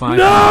Shapiro 5.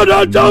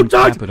 No, don't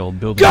talk.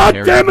 God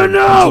damn it,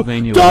 no!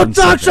 Don't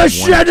talk so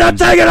shit! Now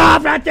take it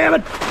off! God damn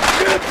it!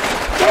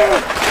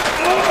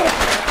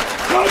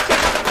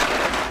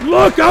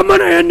 Look, I'm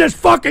gonna end this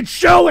fucking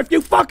show if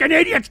you fucking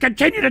idiots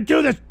continue to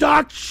do this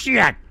dox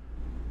shit.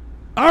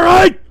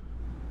 Alright?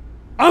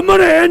 I'm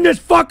gonna end this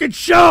fucking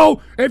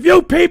show if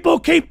you people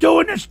keep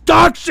doing this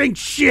doxing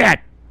shit.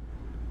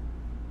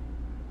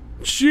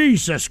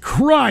 Jesus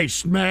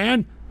Christ,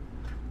 man.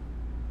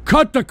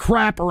 Cut the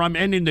crap or I'm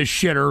ending this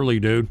shit early,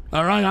 dude.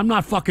 Alright? I'm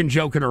not fucking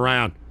joking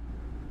around.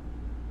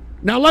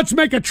 Now let's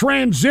make a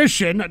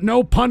transition,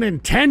 no pun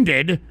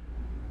intended,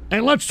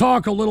 and let's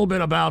talk a little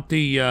bit about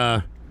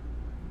the,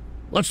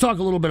 let's talk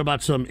a little bit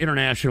about some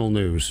international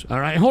news.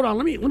 Alright? Hold on,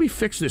 let me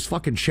fix this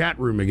fucking chat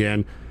room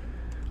again.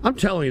 I'm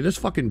telling you, this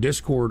fucking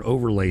Discord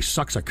overlay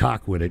sucks a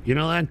cock with it. You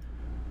know that?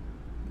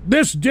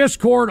 This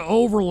Discord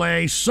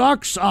overlay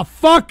sucks a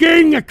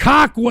fucking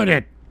cock with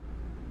it.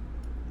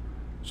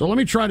 So let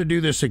me try to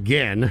do this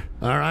again,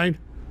 all right?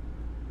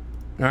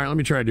 All right, let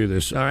me try to do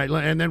this. All right,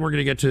 and then we're going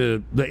to get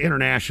to the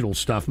international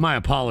stuff. My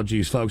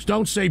apologies, folks.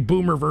 Don't say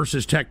boomer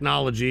versus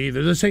technology.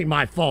 This ain't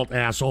my fault,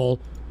 asshole.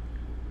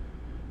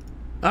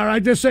 All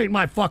right, this ain't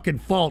my fucking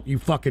fault, you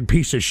fucking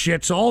piece of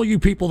shit. So all you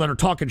people that are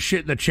talking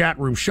shit in the chat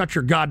room, shut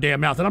your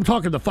goddamn mouth. And I'm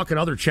talking the fucking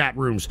other chat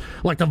rooms,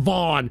 like the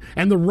Vaughn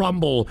and the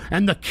Rumble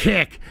and the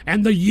Kick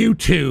and the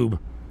YouTube.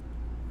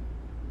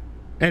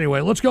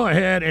 Anyway, let's go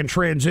ahead and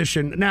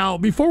transition. Now,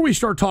 before we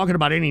start talking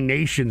about any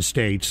nation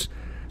states,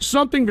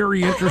 something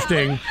very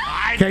interesting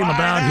came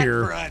about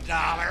here.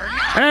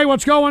 Hey,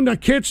 what's going to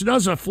Kits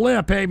Does a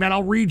Flip? Hey, man,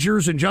 I'll read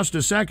yours in just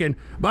a second.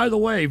 By the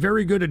way,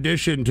 very good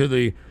addition to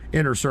the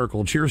inner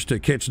circle. Cheers to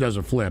Kits Does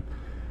a Flip.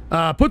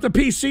 Put the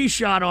PC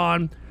shot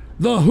on.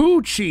 The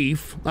WHO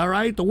chief, all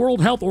right, the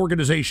World Health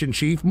Organization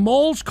chief,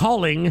 Moll's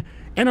calling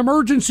an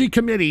emergency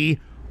committee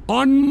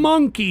on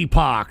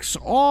monkeypox.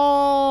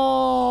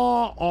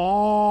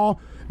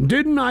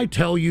 Didn't I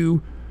tell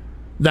you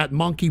that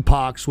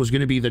monkeypox was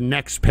going to be the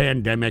next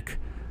pandemic?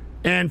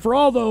 And for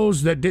all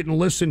those that didn't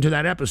listen to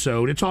that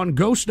episode, it's on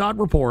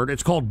Ghost.Report.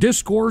 It's called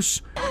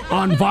Discourse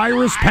on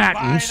Virus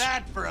Patents,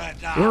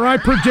 where I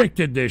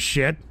predicted this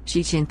shit.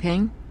 Xi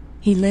Jinping?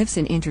 He lives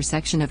in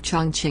intersection of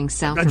Chongqing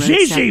South Road,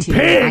 Xi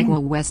Jinping! Agua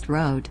West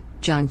Road,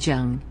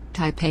 Zhangjiang,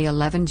 Taipei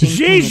 11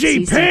 Jinping Xi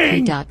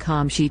Jinping! at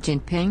ccp.com. Xi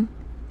Jinping?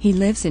 He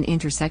lives in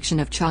intersection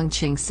of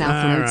Chongqing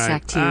South Road,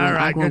 Saktu, and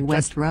Agua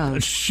West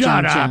Road.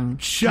 Shut up.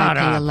 Shut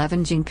Taipei up.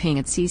 11 Jinping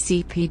at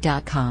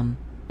ccp.com.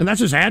 And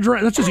that's his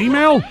address? That's his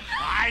email?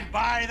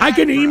 I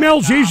can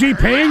email Xi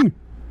Jinping?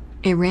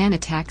 Iran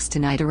attacks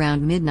tonight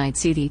around midnight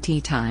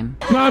CDT time.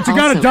 No, it's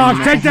got a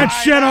dox. Take that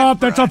shit off.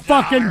 That's a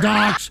fucking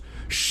dox.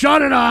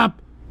 Shut it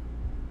up.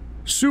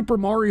 Super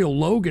Mario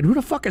Logan. Who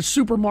the fuck is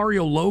Super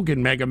Mario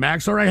Logan, Mega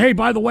Max? All right, hey,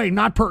 by the way,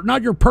 not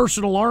your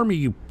personal army,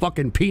 you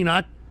fucking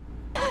peanut.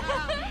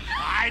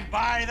 I'd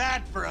buy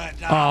that for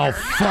 $1. Oh,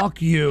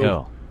 fuck you.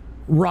 Yo.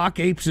 Rock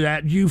apes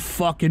that, you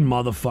fucking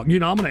motherfucker. You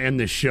know, I'm going to end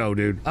this show,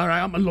 dude. All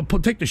right, I'm going to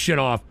take this shit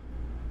off.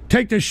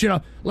 Take this shit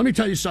off. Let me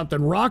tell you something.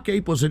 Rock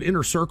Ape was an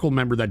Inner Circle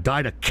member that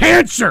died of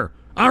cancer.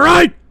 All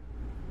right?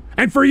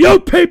 And for you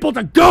people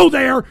to go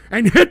there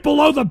and hit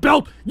below the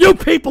belt, you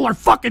people are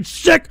fucking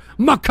sick,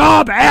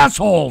 macabre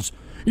assholes.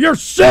 You're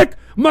sick,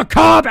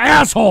 macabre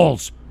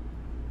assholes.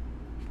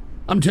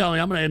 I'm telling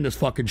you, I'm going to end this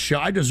fucking show.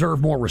 I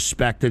deserve more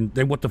respect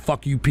than what the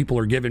fuck you people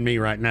are giving me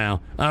right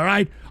now. All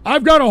right?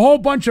 I've got a whole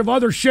bunch of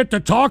other shit to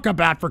talk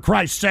about, for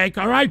Christ's sake.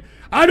 All right?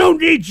 I don't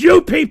need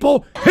you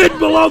people hidden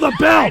below the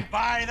belt. I'd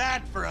buy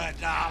that for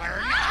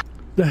 $1.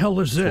 The hell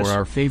is this? For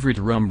our favorite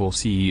Rumble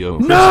CEO.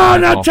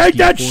 No, take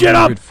that shit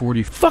up.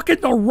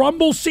 Fucking the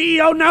Rumble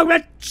CEO. Now,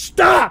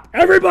 stop.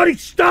 Everybody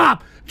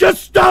stop.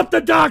 Just stop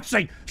the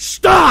doxing.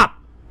 Stop.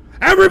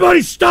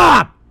 Everybody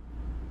stop!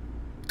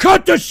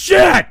 Cut the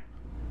shit!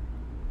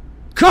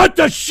 Cut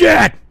the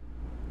shit!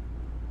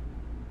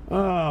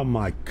 Oh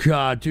my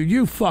God, dude,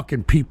 you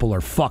fucking people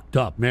are fucked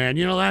up, man.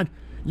 You know that?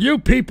 You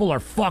people are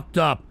fucked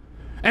up.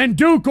 And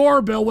Duke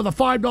Orville with a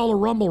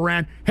 $5 Rumble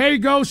rant. Hey,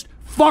 Ghost,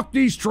 fuck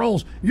these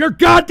trolls. You're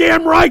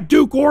goddamn right,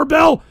 Duke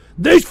Orville.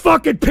 These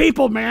fucking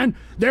people, man,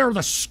 they're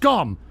the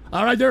scum.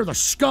 All right, they're the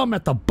scum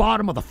at the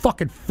bottom of the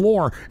fucking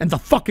floor and the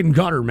fucking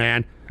gutter,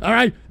 man. All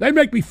right, they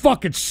make me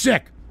fucking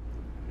sick.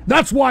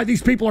 That's why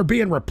these people are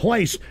being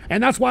replaced,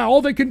 and that's why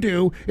all they can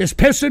do is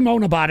piss and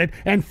moan about it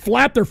and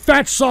flap their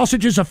fat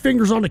sausages of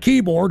fingers on the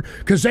keyboard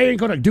because they ain't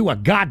gonna do a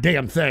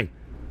goddamn thing.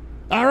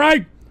 All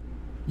right?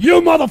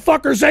 You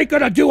motherfuckers ain't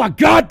gonna do a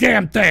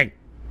goddamn thing.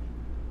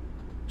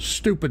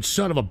 Stupid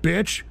son of a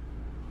bitch.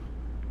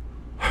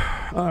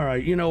 All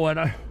right, you know what?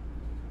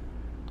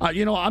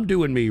 I'm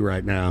doing me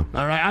right now.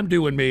 All right, I'm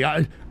doing me.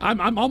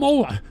 I'm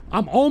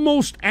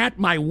almost at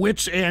my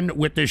wit's end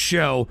with this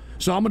show,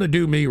 so I'm gonna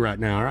do me right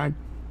now. All right.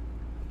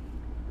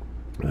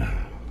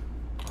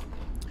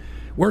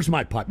 Where's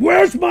my pipe?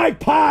 Where's my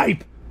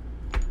pipe?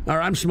 All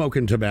right, I'm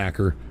smoking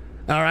tobacco.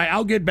 All right,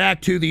 I'll get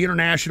back to the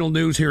international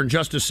news here in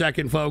just a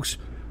second, folks.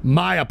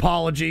 My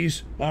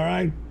apologies. All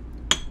right.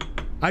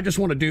 I'm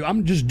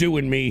just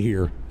doing me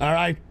here. All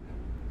right.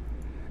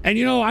 And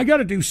you know, I got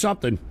to do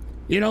something.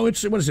 You know,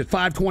 it's, what is it,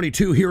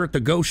 5:22 here at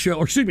the Ghost Show,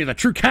 or excuse me, the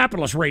True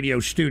Capitalist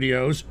Radio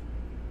Studios.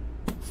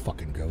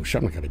 Fucking Ghost Show.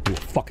 I'm not going to do a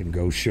fucking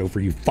Ghost Show for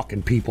you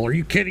fucking people. Are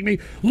you kidding me?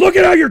 Look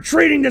at how you're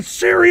treating this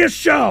serious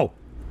show.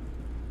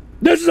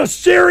 This is a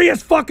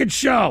serious fucking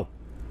show.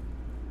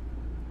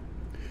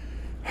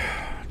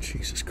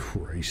 Jesus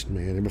Christ,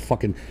 man.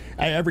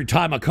 Every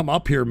time I come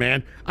up here,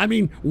 man. I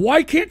mean,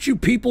 why can't you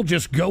people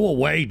just go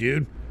away,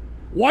 dude?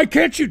 Why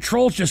can't you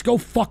trolls just go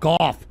fuck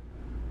off?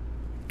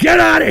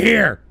 Get out of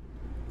here.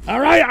 All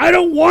right? I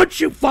don't want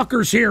you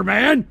fuckers here,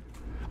 man.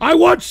 I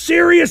want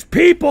serious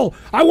people.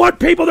 I want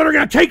people that are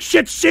going to take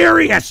shit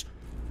serious.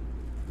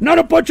 Not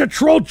a bunch of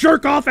troll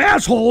jerk-off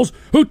assholes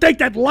who think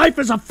that life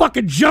is a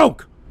fucking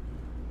joke.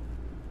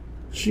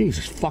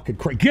 Jesus fucking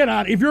Christ. Get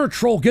out. If you're a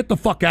troll, get the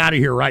fuck out of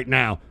here right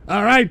now.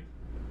 All right?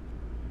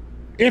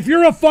 If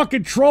you're a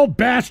fucking troll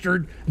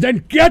bastard,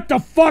 then get the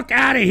fuck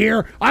out of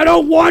here. I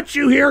don't want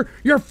you here.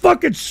 You're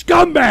fucking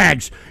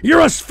scumbags. You're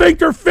a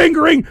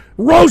sphincter-fingering,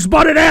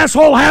 rose-butted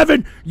asshole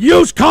having,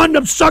 used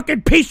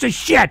condom-sucking piece of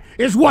shit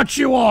is what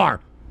you are.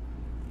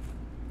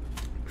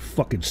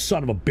 Fucking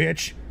son of a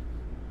bitch.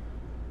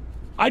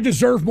 I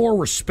deserve more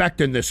respect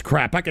than this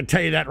crap. I can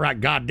tell you that right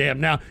goddamn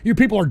now. You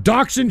people are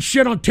doxing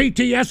shit on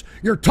TTS.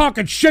 You're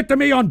talking shit to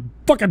me on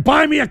fucking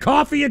Buy Me a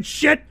Coffee and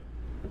shit.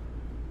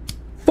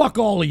 Fuck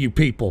all of you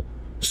people.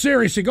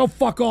 Seriously, go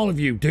fuck all of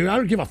you, dude. I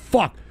don't give a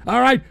fuck.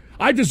 All right?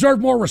 I deserve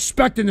more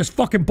respect than this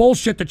fucking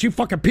bullshit that you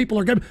fucking people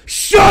are giving.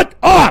 Shut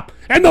up!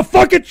 And the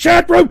fucking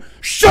chat room,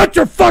 shut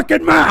your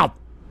fucking mouth!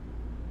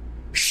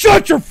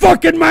 Shut your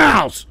fucking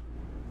mouths!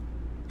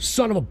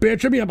 Son of a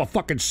bitch. Let me have a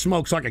fucking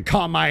smoke so I can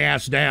calm my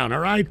ass down, all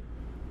right?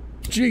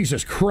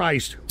 Jesus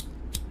Christ.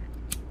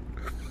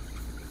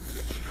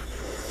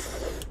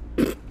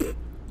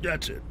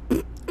 That's it.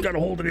 Gotta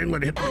hold it in,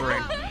 let it hit the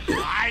ring.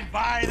 I'd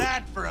buy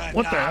that for a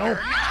What the hell?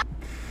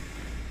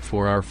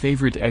 For our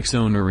favorite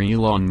ex-owner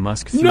Elon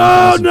Musk.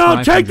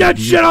 No, take that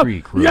shit up!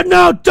 Yeah,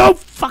 no, don't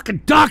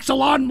fucking dox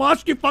Elon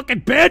Musk, you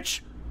fucking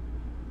bitch!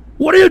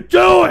 What are you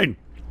doing?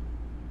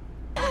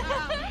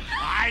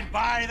 I'd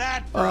buy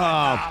that for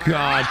Oh,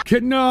 God.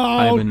 No.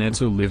 Ivan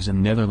Edzo lives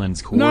in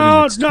Netherlands.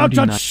 No,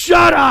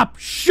 shut up!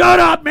 Shut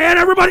up, man!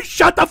 Everybody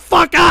shut the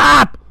fuck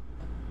up!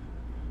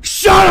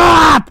 Shut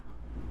up!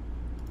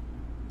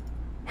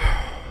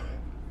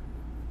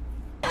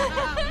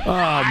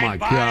 Oh my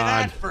God.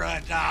 That for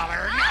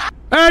 $1.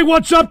 Hey,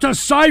 what's up to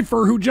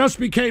Cypher, who just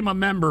became a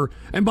member?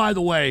 And by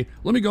the way,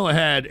 let me go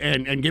ahead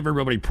and give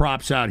everybody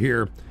props out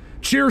here.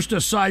 Cheers to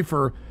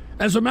Cypher.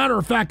 As a matter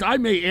of fact, I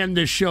may end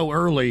this show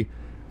early.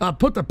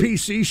 Put the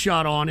PC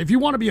shot on. If you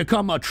want to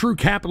become a True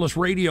Capitalist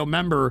Radio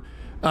member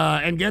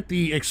and get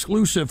the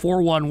exclusive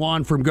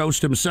 411 from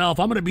Ghost himself,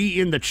 I'm going to be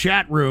in the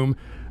chat room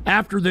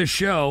after this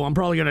show. I'm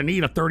probably going to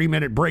need a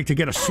 30-minute break to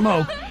get a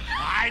smoke.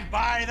 I'd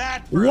buy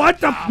that for What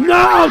the? $1.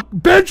 No!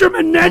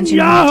 Benjamin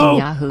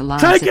Netanyahu!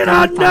 Take it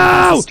on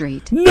now!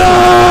 No!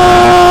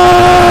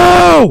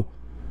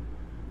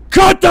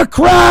 Cut the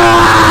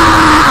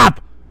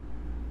crap!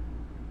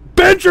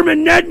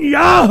 Benjamin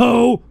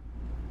Netanyahu!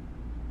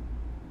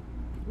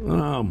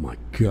 Oh my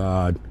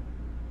God.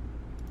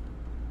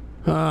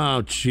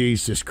 Oh,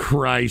 Jesus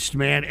Christ,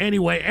 man.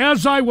 Anyway,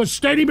 as I was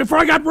stating before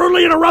I got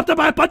rudely interrupted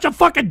by a bunch of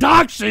fucking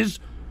doxes,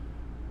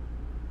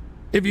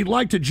 if you'd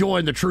like to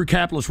join the True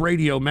Capitalist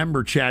Radio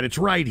member chat, it's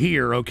right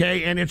here,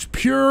 okay? And it's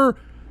pure,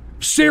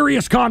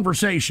 serious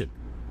conversation.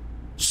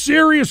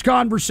 Serious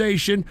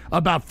conversation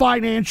about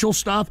financial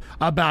stuff,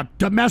 about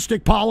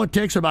domestic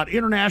politics, about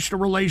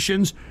international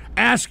relations.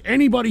 Ask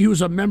anybody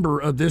who's a member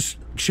of this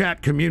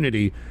chat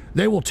community.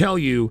 They will tell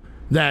you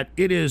that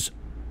it is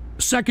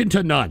second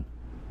to none.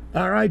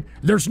 All right?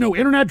 There's no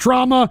internet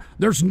drama.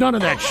 There's none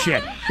of that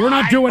shit. We're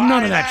not doing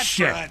none of that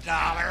shit.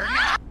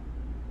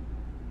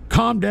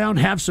 Calm down,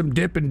 have some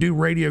dip, and do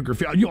radio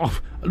graffiti.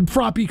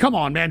 Froppy, come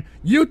on, man.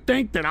 You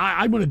think that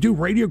I'm going to do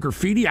radio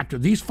graffiti after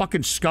these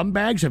fucking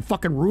scumbags have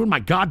fucking ruined my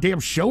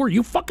goddamn show? Are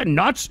you fucking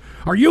nuts?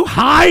 Are you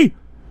high?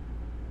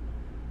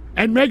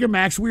 And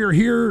Megamax, we are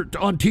here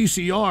on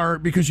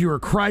TCR because you're a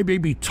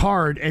crybaby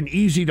tard and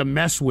easy to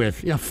mess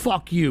with. Yeah,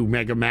 fuck you,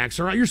 Megamax,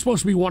 all right? You're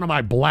supposed to be one of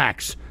my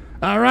blacks,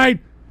 all right?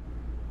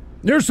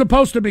 You're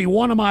supposed to be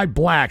one of my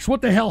blacks.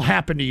 What the hell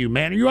happened to you,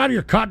 man? Are you out of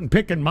your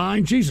cotton-picking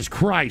mind? Jesus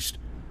Christ.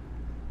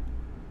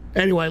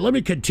 Anyway, let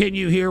me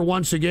continue here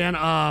once again.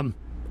 I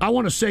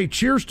want to say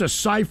cheers to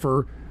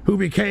Cypher, who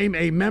became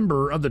a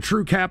member of the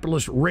True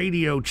Capitalist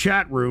Radio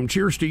chat room.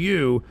 Cheers to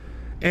you.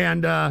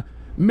 And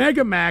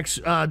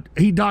Megamax,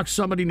 he doxed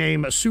somebody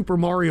named Super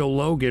Mario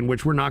Logan,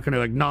 which we're not going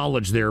to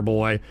acknowledge there,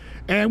 boy.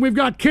 And we've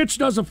got Kits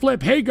Does a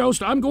Flip. Hey,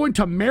 Ghost, I'm going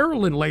to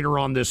Maryland later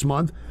on this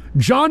month.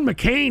 John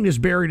McCain is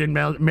buried in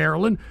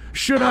Maryland.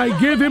 Should I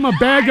give him a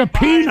bag of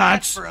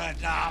peanuts? For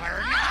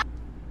 $1.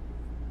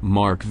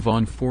 Mark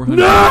Vaughn 400.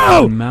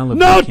 No! Malibu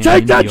No, Canyon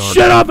take that Yard.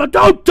 shit off!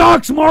 Don't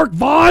dox Mark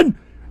Vaughn!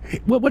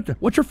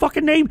 What's your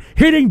fucking name?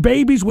 Hitting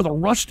babies with a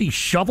rusty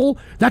shovel?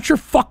 That's your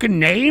fucking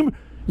name?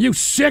 You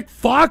sick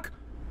fuck?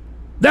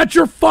 That's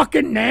your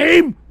fucking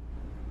name?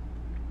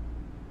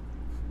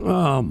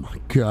 Oh my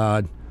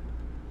God.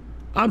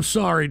 I'm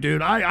sorry,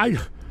 dude. I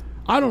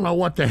don't know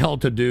what the hell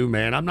to do,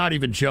 man. I'm not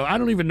even joking. I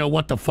don't even know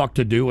what the fuck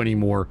to do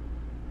anymore.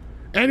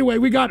 Anyway,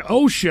 we got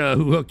OSHA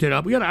who hooked it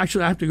up. We got to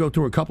actually have to go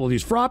through a couple of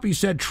these. Froppy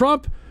said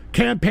Trump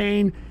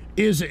campaign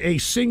is a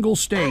single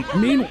state.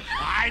 Meanwhile,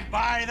 I'd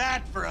buy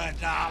that for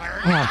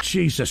 $1. oh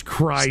Jesus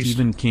Christ!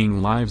 Stephen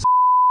King lives.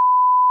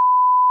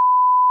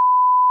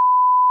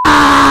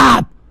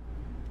 Ah!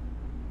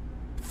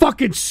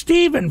 Fucking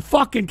Stephen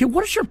fucking King.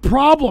 What is your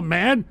problem,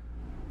 man?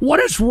 What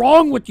is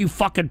wrong with you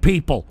fucking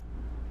people?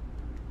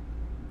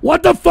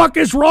 What the fuck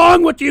is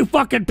wrong with you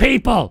fucking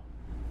people?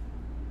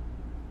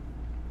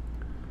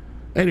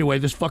 Anyway,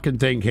 this fucking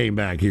thing came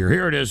back here.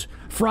 Here it is.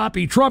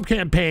 Froppy, Trump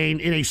campaign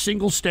in a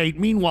single state.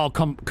 Meanwhile,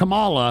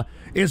 Kamala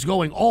is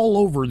going all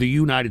over the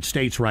United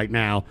States right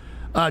now.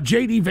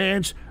 J.D.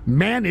 Vance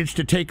managed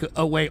to take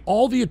away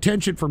all the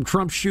attention from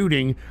Trump's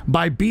shooting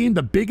by being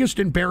the biggest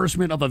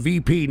embarrassment of a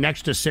VP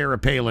next to Sarah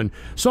Palin.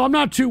 So I'm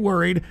not too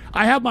worried.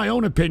 I have my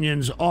own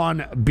opinions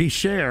on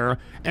Beshear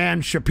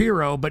and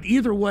Shapiro, but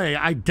either way,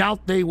 I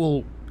doubt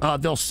they'll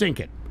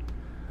sink it.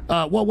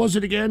 What was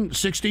it again?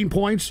 16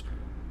 points?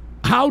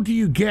 How do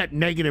you get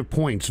negative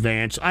points,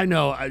 Vance? I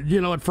know,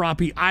 you know what,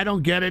 Froppy, I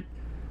don't get it.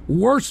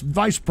 Worst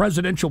vice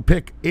presidential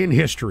pick in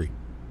history.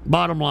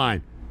 Bottom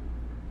line.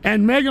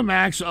 And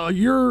Megamax,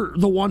 you're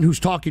the one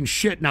who's talking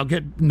shit. Now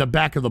get in the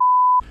back of the...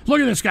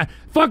 Look at this guy.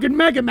 Fucking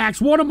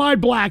Megamax, one of my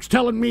blacks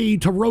telling me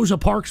to Rosa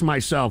Parks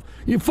myself.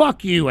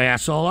 Fuck you,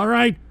 asshole, all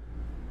right?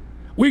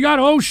 We got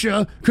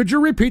OSHA. Could you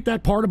repeat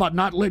that part about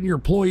not letting your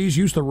employees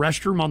use the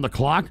restroom on the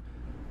clock?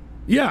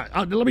 Yeah,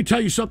 let me tell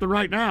you something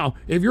right now.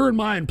 If you're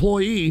my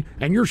employee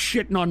and you're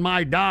shitting on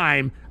my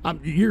dime,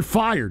 you're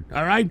fired,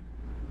 all right?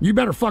 You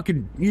better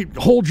fucking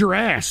hold your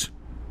ass,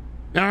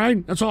 all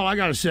right? That's all I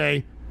got to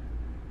say.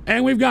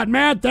 And we've got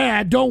Mad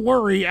Thad. Don't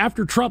worry,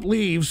 after Trump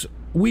leaves,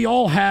 we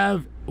all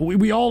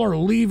are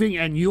leaving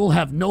and you'll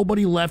have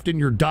nobody left in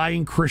your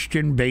dying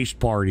Christian-based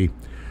party.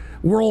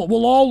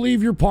 We'll all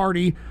leave your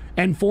party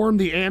and form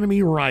the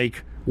enemy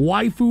Reich.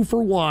 Waifu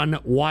for one,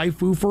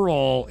 waifu for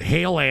all.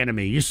 Hail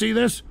enemy. You see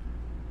this?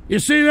 You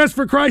see this,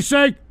 for Christ's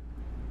sake?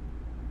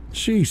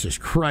 Jesus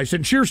Christ.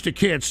 And cheers to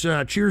Kits.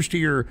 Cheers to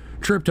your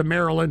trip to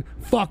Maryland.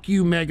 Fuck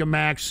you,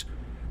 Megamax.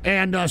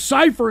 And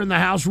Cypher in the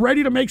house,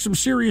 ready to make some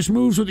serious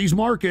moves with these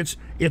markets.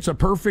 It's a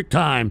perfect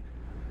time.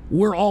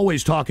 We're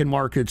always talking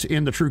markets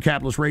in the True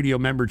Capitalist Radio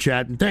member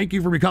chat. And thank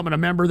you for becoming a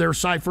member there,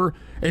 Cypher.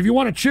 If you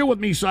want to chill with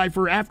me,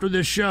 Cypher, after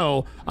this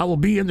show, I will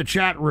be in the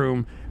chat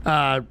room.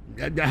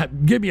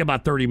 Give me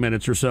about 30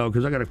 minutes or so,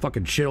 because I got to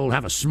fucking chill,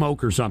 have a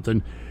smoke or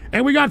something.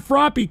 And we got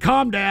Froppy,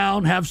 calm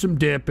down, have some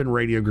dip, and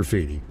radio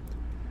graffiti.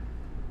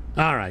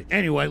 All right.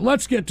 Anyway,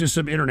 let's get to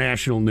some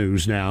international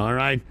news now, all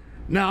right?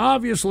 Now,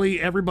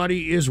 obviously,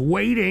 everybody is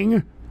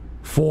waiting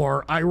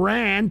for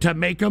Iran to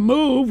make a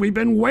move. We've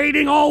been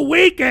waiting all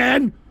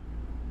weekend.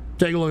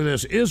 Take a look at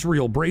this.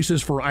 Israel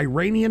braces for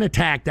Iranian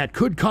attack that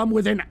could come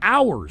within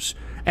hours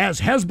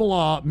as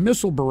Hezbollah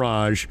missile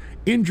barrage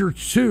injured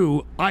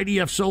 2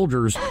 IDF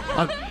soldiers.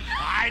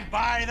 I'd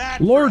buy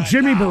that. Lord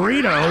Jimmy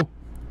Burrito.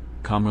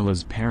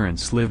 Kamala's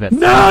parents live at...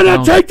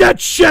 No, take that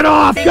shit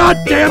off! God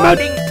damn it!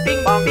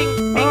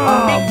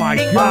 Oh my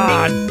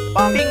God!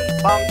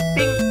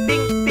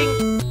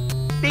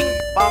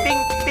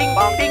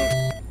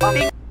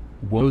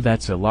 Whoa,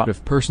 that's a lot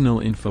of personal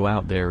info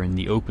out there in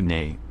the open,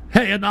 eh?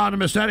 Hey,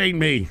 Anonymous, that ain't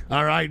me,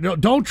 all right? No,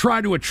 don't try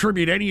to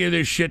attribute any of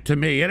this shit to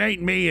me. It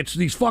ain't me. It's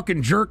these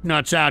fucking jerk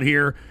nuts out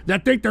here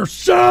that think they're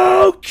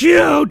so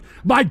cute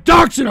by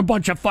doxing a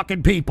bunch of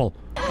fucking people,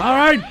 all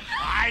right?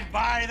 I'd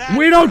buy that.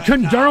 We don't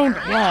condone...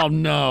 Oh,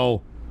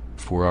 no.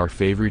 For our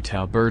favorite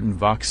Albertan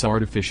Vox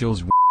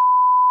artificials...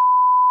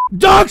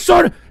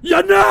 Doxathon!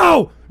 Yeah,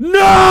 no!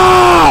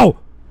 No!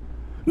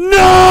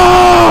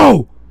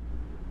 No!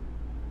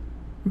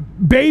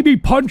 Baby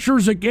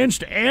punchers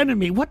against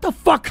enemy. What the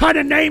fuck kind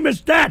of name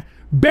is that?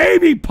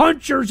 Baby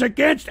punchers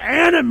against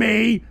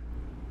enemy?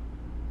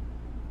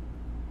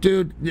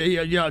 Dude,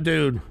 yeah,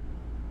 dude.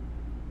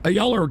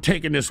 Y'all are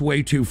taking this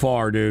way too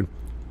far, dude.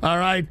 All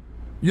right?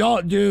 Y'all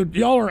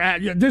are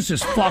at... This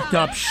is fucked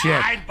up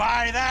shit. I'd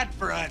buy that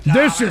for $1.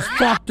 This is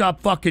fucked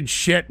up fucking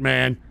shit,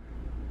 man.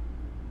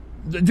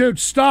 Dude,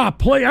 stop.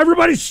 Play.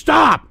 Everybody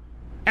stop.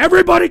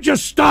 Everybody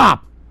just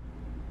stop.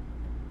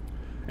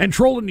 And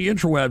trolling the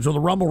interwebs with a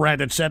Rumble rant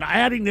that said,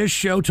 adding this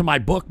show to my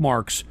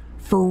bookmarks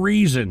for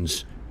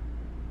reasons.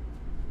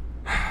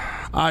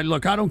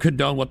 Look, I don't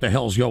condone what the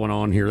hell's going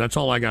on here. That's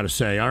all I got to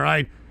say, all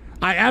right?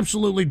 I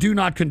absolutely do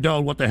not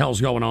condone what the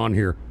hell's going on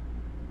here.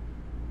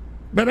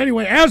 But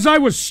anyway, as I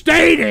was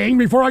stating,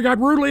 before I got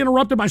rudely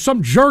interrupted by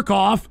some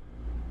jerk-off,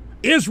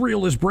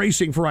 Israel is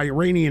bracing for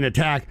Iranian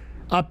attack.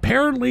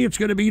 Apparently, it's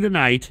going to be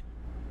tonight,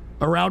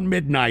 around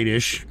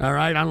midnight-ish, all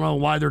right? I don't know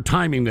why they're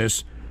timing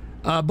this.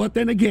 But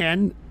then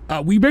again,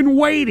 we've been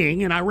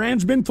waiting, and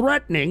Iran's been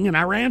threatening, and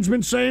Iran's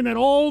been saying that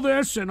all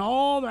this and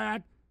all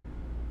that.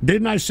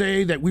 Didn't I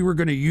say that we were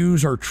going to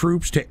use our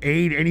troops to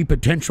aid any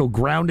potential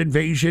ground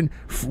invasion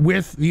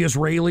with the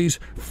Israelis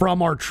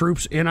from our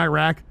troops in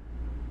Iraq?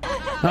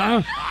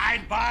 Huh?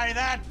 I'd buy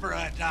that for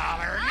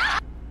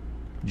 $1.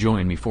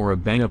 Join me for a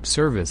bang-up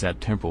service at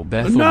Temple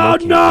Bethel.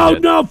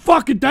 No,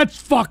 fuck it. That's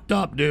fucked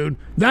up, dude.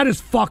 That is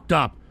fucked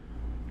up.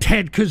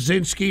 Ted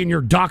Kaczynski and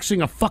you're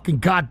doxing a fucking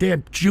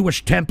goddamn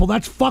Jewish temple.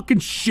 That's fucking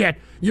shit.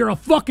 You're a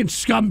fucking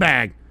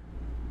scumbag.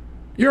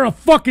 You're a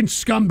fucking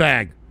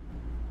scumbag.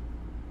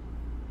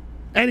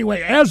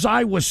 Anyway, as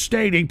I was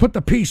stating, put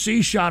the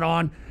PC shot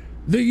on,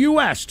 the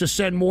U.S. to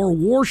send more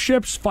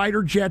warships,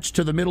 fighter jets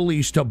to the Middle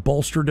East to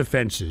bolster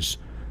defenses.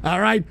 All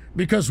right?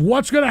 Because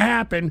what's going to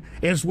happen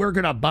is we're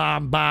going to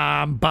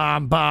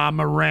bomb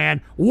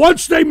Iran.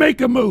 Once they make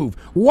a move,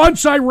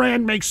 once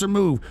Iran makes a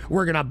move,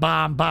 we're going to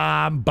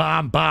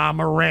bomb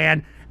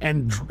Iran.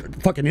 And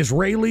fucking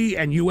Israeli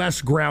and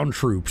U.S. ground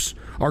troops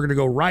are going to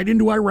go right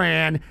into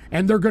Iran,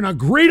 and they're going to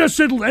greet us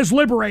as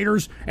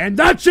liberators, and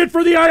that's it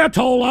for the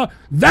Ayatollah.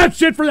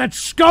 That's it for that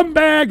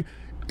scumbag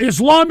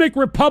Islamic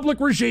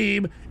Republic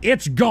regime.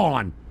 It's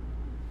gone.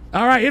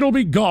 All right, it'll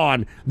be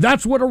gone.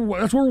 That's what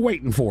we're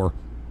waiting for.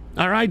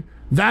 All right,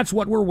 that's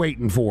what we're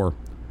waiting for.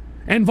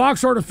 And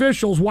Vox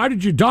Artificials, why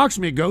did you dox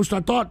me, Ghost? I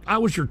thought I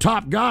was your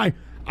top guy.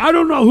 I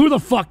don't know who the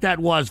fuck that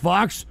was,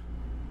 Vox.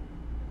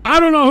 I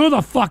don't know who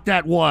the fuck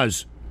that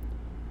was.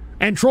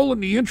 And trolling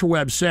the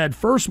interweb said,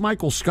 first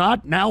Michael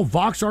Scott, now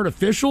Vox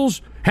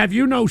Artificials? Have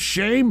you no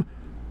shame?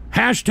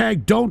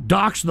 Hashtag don't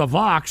dox the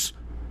Vox.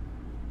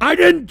 I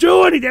didn't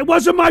do anything. It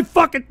wasn't my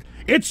fucking...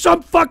 It's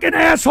some fucking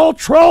asshole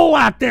troll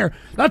out there.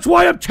 That's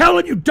why I'm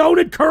telling you, don't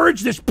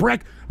encourage this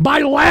prick by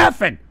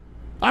laughing.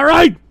 All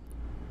right?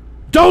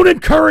 Don't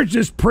encourage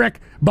this prick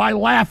by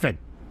laughing.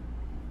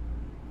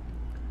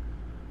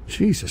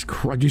 Jesus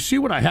Christ, do you see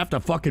what I have to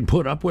fucking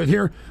put up with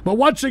here? But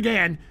once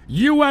again,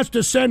 U.S.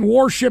 to send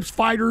warships,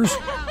 fighters.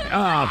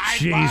 Oh,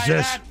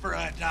 Jesus. I'd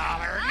buy that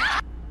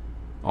for $1.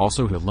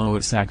 Also, hello,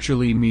 it's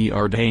actually me,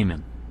 Ard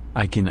Heyman.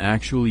 I can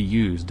actually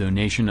use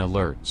donation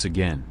alerts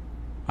again.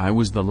 I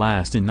was the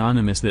last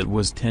anonymous that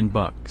was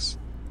 $10.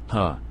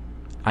 Huh.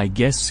 I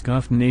guess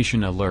Scuffed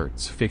Nation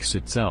alerts fix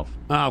itself.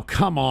 Oh,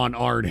 come on,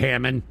 Ard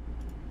Hammond.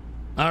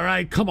 All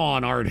right, come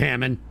on, Ard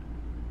Hammond.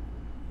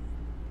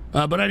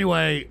 But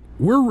anyway...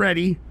 We're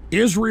ready,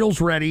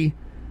 Israel's ready,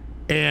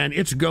 and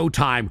it's go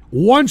time.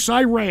 Once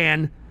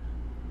Iran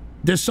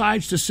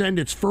decides to send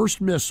its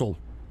first missile,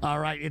 all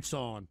right, it's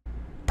on.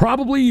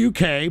 Probably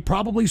UK,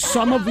 probably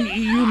some of the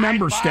EU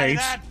member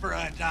states. I'd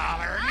buy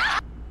that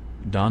for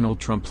 $1.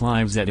 Donald Trump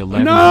lives at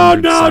 11. No,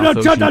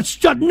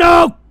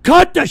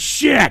 cut the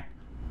shit.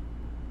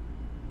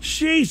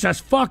 Jesus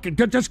fucking,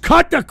 just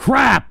cut the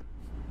crap.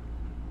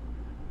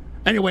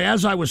 Anyway,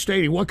 as I was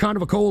stating, what kind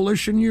of a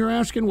coalition you're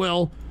asking?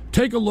 Well,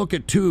 take a look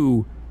at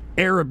two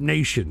Arab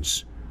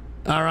nations,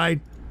 all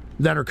right,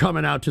 that are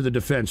coming out to the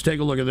defense. Take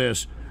a look at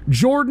this.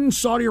 Jordan,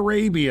 Saudi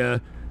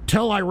Arabia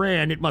tell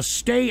Iran it must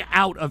stay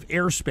out of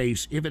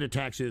airspace if it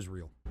attacks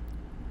Israel.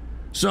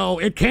 So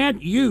it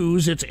can't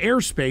use its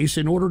airspace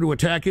in order to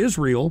attack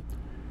Israel.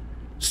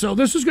 So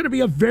this is going to be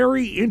a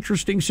very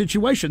interesting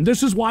situation.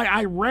 This is why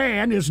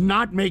Iran is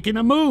not making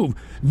a move.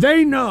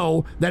 They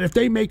know that if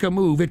they make a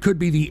move, it could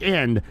be the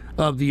end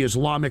of the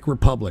Islamic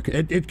Republic.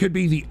 It could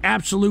be the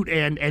absolute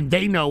end, and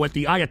they know it.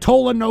 The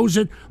Ayatollah knows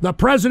it. The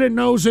president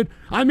knows it.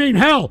 I mean,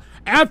 hell,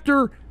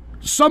 after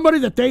somebody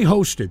that they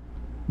hosted,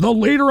 the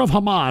leader of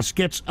Hamas,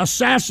 gets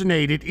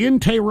assassinated in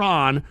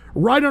Tehran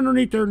right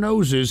underneath their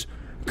noses,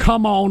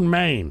 come on,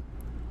 Maine.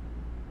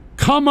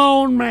 Come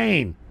on,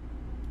 Maine.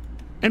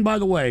 And by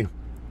the way,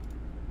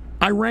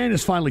 Iran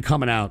is finally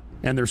coming out,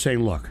 and they're saying,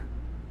 look,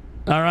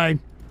 all right,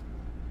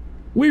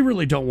 we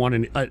really don't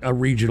want a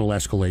regional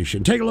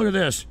escalation. Take a look at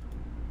this.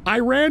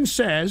 Iran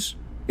says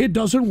it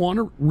doesn't want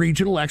a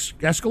regional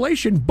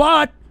escalation,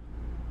 but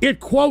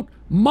it, quote,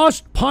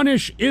 must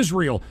punish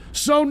Israel.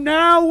 So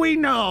now we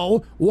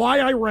know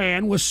why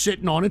Iran was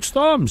sitting on its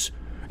thumbs.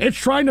 It's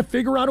trying to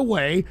figure out a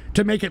way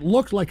to make it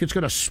look like it's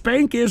going to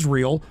spank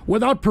Israel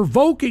without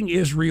provoking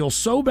Israel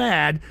so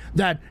bad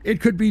that it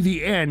could be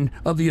the end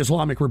of the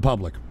Islamic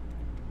Republic.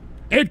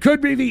 It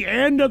could be the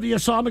end of the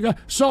Islamic...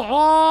 So,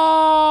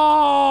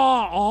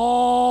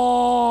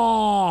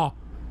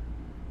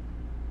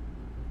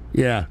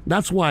 yeah,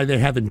 that's why they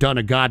haven't done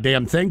a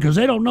goddamn thing, because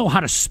they don't know how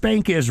to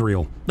spank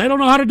Israel. They don't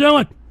know how to do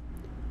it.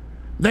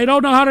 They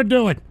don't know how to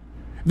do it.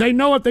 They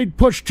know if they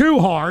push too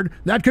hard,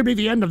 that could be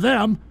the end of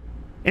them.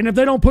 And if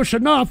they don't push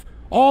enough,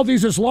 all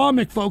these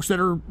Islamic folks that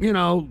are,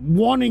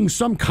 wanting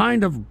some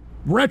kind of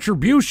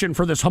retribution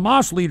for this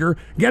Hamas leader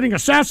getting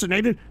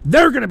assassinated,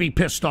 they're going to be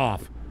pissed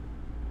off.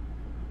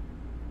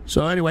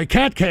 So anyway,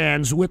 Cat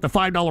Cans with the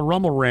 $5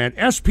 Rumble rant.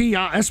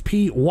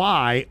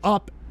 SPY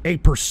up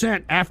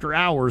 8% after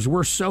hours.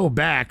 We're so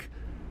back.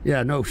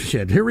 Yeah, no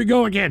shit. Here we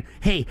go again.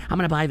 Hey, I'm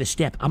going to buy the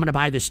dip. I'm going to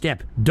buy this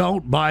dip.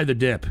 Don't buy the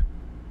dip.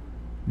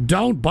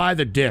 Don't buy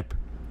the dip.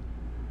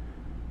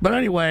 But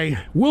anyway,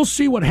 we'll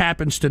see what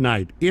happens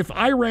tonight. If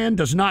Iran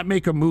does not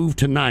make a move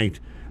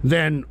tonight,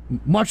 then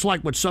much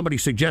like what somebody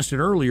suggested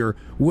earlier,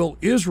 will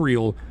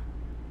Israel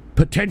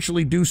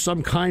potentially do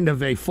some kind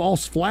of a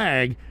false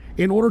flag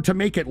in order to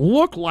make it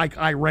look like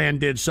Iran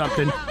did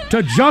something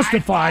to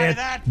justify it?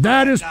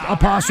 That is a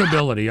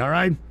possibility, all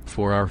right?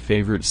 For our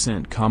favorite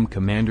CENTCOM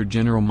Commander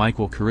General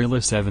Michael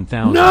Kurilla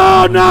 7000.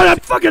 No,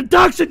 that fucking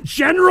doxing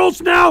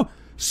generals now!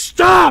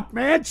 Stop,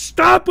 man!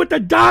 Stop with the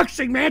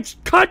doxing, man!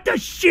 Cut the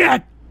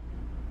shit!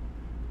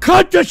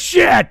 Cut the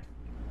shit!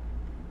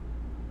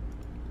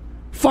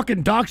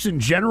 Fucking doxing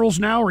generals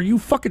now? Are you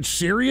fucking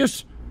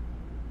serious?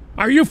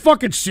 Are you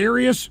fucking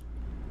serious?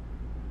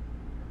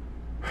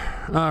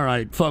 All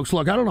right, folks,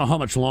 look, I don't know how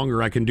much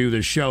longer I can do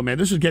this show, man.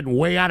 This is getting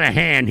way out of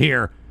hand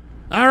here.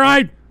 All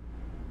right?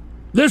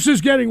 This is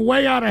getting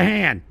way out of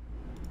hand.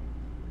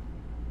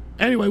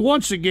 Anyway,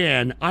 once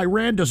again,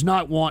 Iran does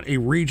not want a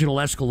regional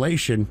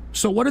escalation.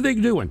 So what are they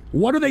doing?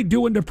 What are they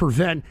doing to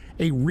prevent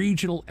a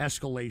regional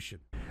escalation?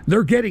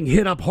 They're getting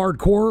hit up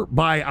hardcore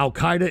by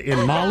Al-Qaeda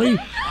in Mali.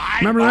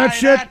 Remember that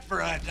shit? That for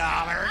 $1.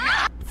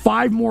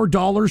 $5 more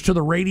to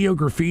the radio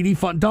graffiti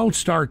fund. Don't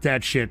start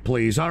that shit,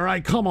 please. All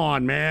right, come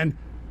on, man.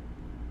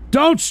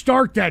 Don't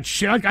start that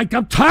shit.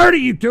 I'm tired of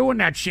you doing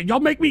that shit.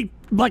 Y'all make me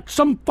like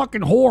some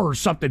fucking whore or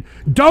something.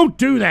 Don't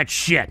do that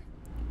shit.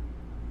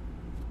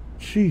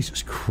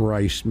 Jesus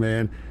Christ,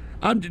 man.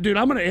 Dude,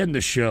 I'm going to end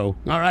the show,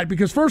 all right?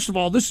 Because first of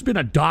all, this has been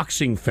a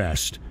doxing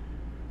fest.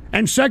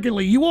 And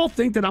secondly, you all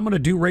think that I'm going to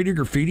do radio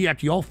graffiti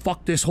after you all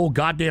fuck this whole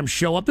goddamn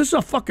show up? This is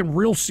a fucking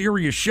real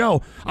serious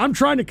show. I'm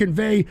trying to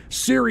convey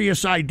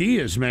serious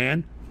ideas,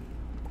 man.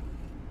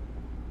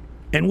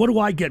 And what do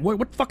I get?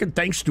 What fucking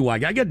thanks do I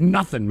get? I get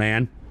nothing,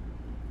 man.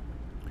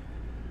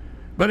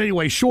 But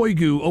anyway,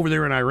 Shoigu over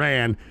there in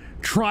Iran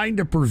trying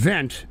to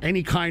prevent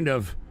any kind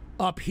of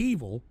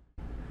upheaval,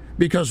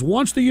 because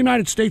once the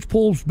United States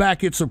pulls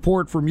back its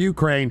support from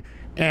Ukraine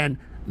and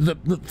the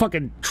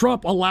fucking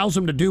Trump allows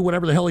him to do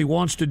whatever the hell he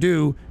wants to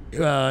do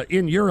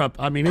in Europe,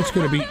 I mean, it's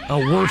going to be a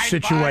worse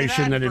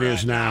situation than it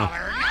is now.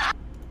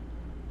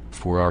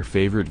 For our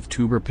favorite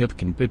VTuber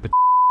Pipkin Pip.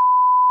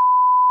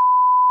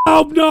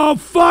 Oh no,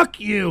 fuck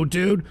you,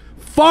 dude.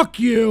 Fuck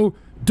you.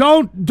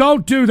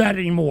 Don't do that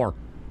anymore.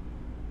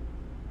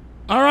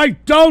 All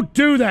right, don't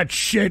do that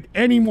shit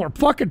anymore.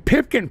 Fucking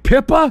Pipkin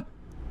Pippa?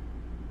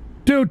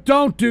 Dude,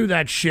 don't do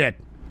that shit.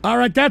 All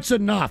right, that's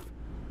enough.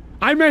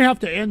 I may have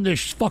to end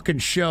this fucking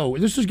show.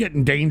 This is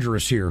getting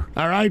dangerous here,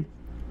 all right?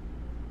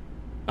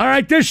 All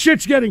right, this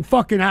shit's getting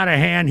fucking out of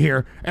hand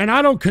here, and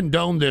I don't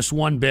condone this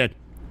one bit.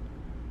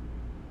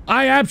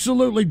 I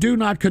absolutely do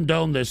not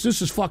condone this.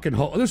 This is fucking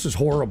this is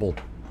horrible.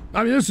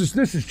 I mean, this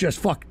is just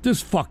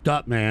fucked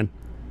up, man.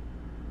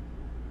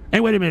 Hey,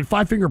 wait a minute.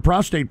 5-finger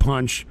prostate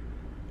punch.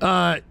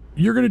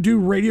 You're going to do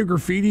radio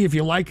graffiti if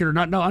you like it or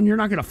not. No, you're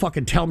not going to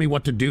fucking tell me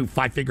what to do,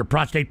 5-finger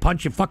prostate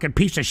punch, you fucking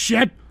piece of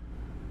shit.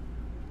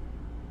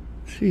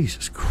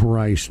 Jesus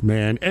Christ,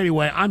 man.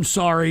 Anyway, I'm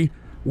sorry.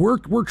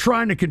 We're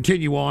trying to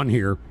continue on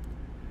here.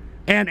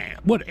 And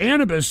what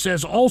Anubis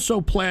says,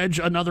 also pledge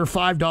another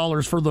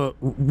 $5 for the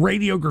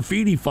radio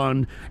graffiti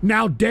fund.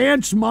 Now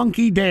dance,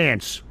 monkey,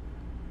 dance.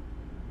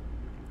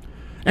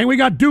 And we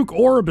got Duke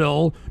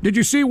Orville. Did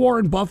you see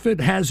Warren Buffett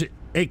has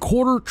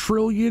 $250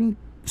 billion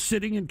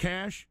sitting in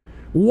cash?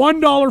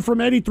 $1 from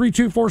Eddie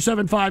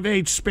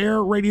 324758,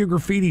 spare radio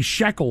graffiti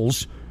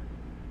shekels.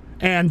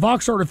 And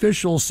Vox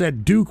Artificial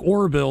said Duke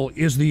Orville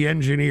is the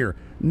engineer.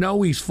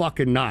 No, he's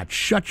fucking not.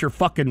 Shut your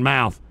fucking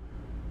mouth.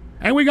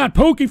 And we got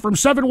Pokey from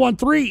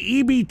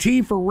 713,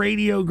 EBT for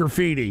radio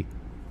graffiti.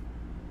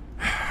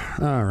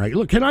 All right,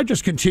 look, can I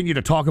just continue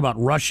to talk about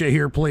Russia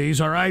here, please,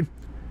 all right?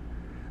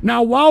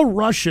 Now, while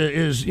Russia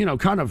is,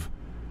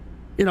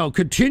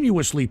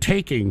 continuously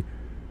taking,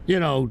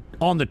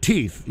 on the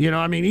teeth,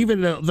 I mean,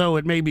 even though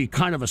it may be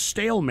kind of a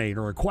stalemate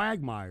or a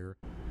quagmire,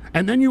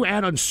 and then you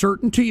add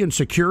uncertainty and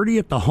security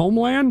at the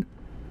homeland,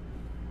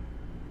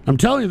 I'm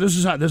telling you, this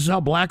is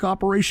how black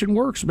operation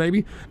works,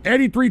 baby.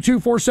 Eddie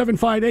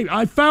 324758.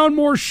 I found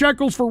more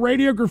shekels for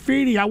Radio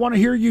Graffiti. I want to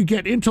hear you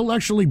get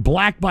intellectually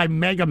black by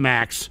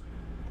Megamax.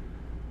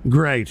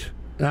 Great.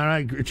 All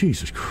right,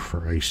 Jesus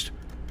Christ.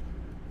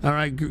 All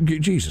right,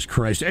 Jesus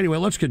Christ. Anyway,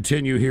 let's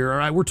continue here. All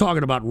right, we're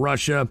talking about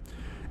Russia.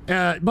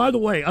 By the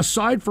way,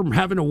 aside from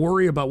having to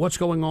worry about what's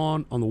going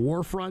on the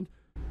war front,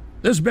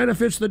 this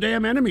benefits the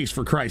damn enemies,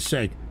 for Christ's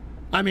sake.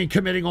 I mean,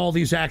 committing all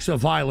these acts of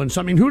violence.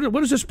 I mean, what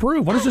does this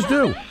prove? What does this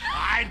do?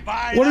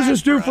 What does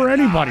this do for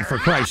anybody, for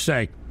Christ's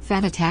sake?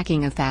 Fat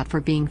attacking a fat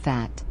for being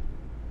fat.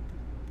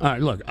 All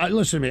right, look,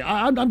 listen to me.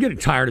 I'm getting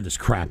tired of this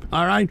crap,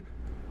 all right?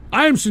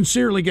 I am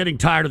sincerely getting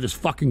tired of this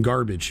fucking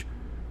garbage.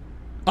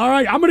 All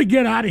right, I'm going to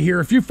get out of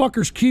here if you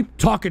fuckers keep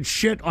talking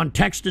shit on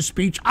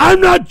text-to-speech. I'm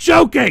not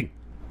joking!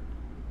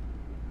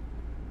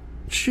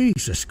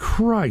 Jesus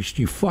Christ,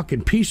 you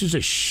fucking pieces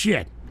of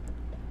shit.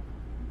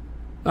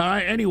 All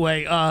right,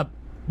 anyway,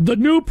 the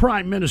new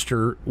prime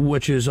minister,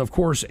 which is, of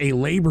course, a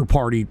Labor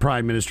Party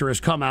prime minister, has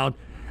come out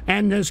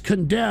and has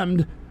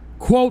condemned,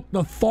 quote,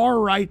 the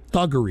far-right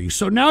thuggery.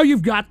 So now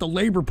you've got the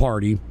Labor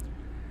Party,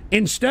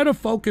 instead of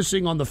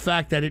focusing on the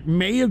fact that it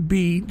may have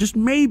been, just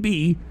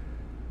maybe,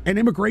 an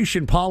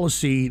immigration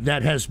policy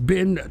that has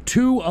been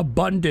too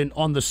abundant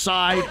on the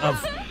side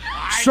of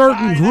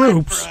certain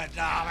groups,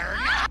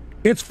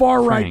 it's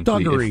far-right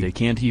thuggery. If they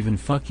can't even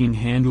fucking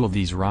handle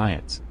these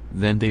riots,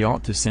 then they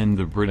ought to send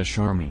the British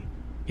Army.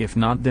 If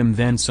not them,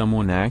 then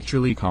someone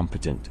actually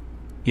competent.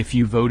 If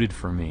you voted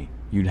for me,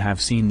 you'd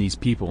have seen these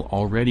people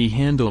already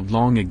handled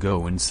long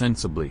ago and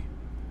sensibly.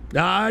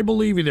 I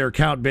believe you there,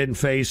 Count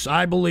Bedface.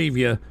 I believe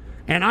you.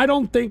 And I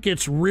don't think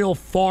it's real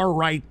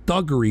far-right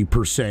thuggery,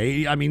 per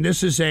se. I mean,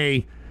 this is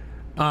a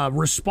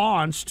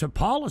response to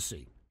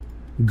policy.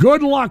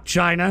 Good luck,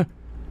 China.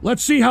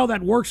 Let's see how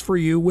that works for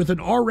you with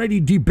an already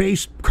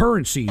debased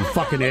currency, you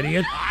fucking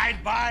idiot. I'd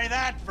buy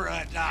that for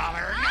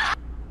 $1.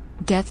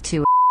 Death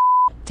to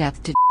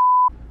death to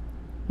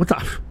What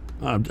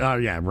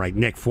the? Yeah, right,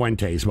 Nick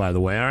Fuentes, by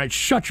the way. All right,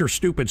 shut your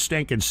stupid,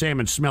 stinking,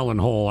 salmon-smelling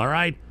hole, all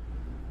right?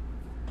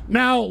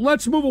 Now,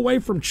 let's move away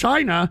from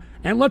China,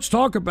 and let's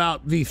talk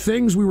about the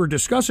things we were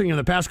discussing in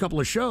the past couple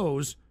of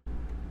shows.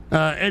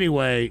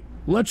 Anyway,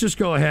 let's just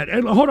go ahead.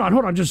 And hold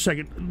on just a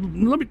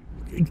second. Let me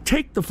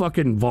take the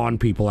fucking Vaughn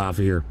people out of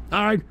here,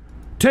 all right?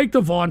 Take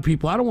the Vaughn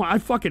people. I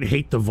fucking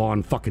hate the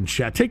Vaughn fucking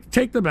chat.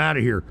 Take them out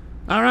of here,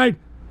 all right?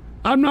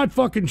 I'm not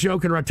fucking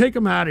joking around. Take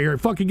them out of here.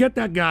 Fucking get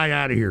that guy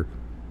out of here.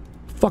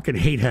 Fucking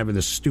hate having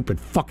this stupid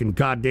fucking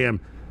goddamn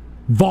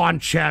Vaughn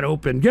chat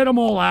open. Get them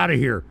all out of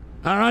here,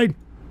 all right?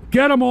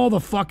 Get them all the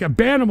fuck out.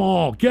 Ban them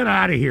all. Get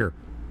out of here.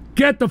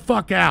 Get the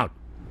fuck out.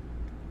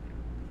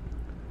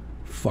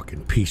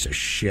 Fucking piece of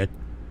shit.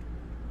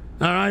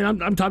 All right,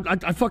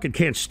 I fucking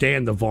can't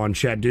stand the Vaughn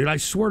chat, dude. I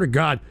swear to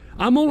God,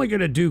 I'm only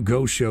gonna do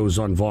ghost shows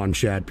on Vaughn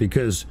chat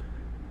because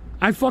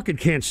I fucking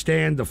can't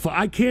stand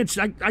I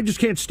just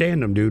can't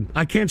stand them, dude.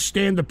 I can't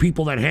stand the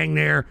people that hang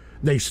there.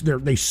 They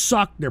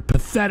suck. They're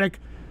pathetic,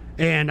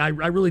 and I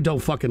really don't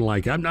fucking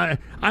like it.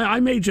 I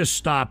may just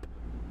stop.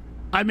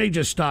 I may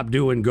just stop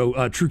doing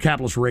True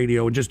Capitalist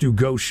Radio and just do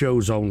ghost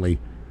shows only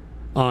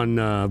on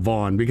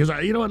Vaughn because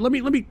you know what? Let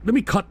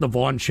me cut the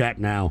Vaughn chat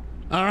now.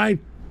 All right.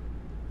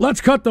 Let's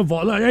cut the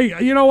Vaughn.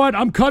 Hey, you know what?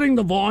 I'm cutting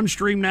the Vaughn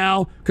stream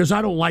now because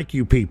I don't like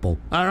you people.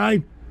 All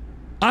right?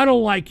 I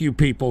don't like you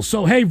people.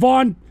 So, hey,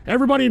 Vaughn,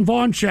 everybody in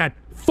Vaughn chat,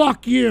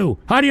 fuck you.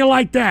 How do you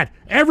like that?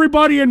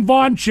 Everybody in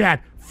Vaughn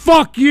chat,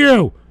 fuck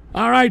you.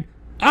 All right?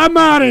 I'm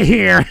out of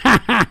here.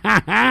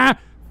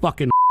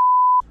 Fucking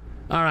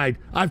all right.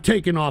 I've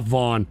taken off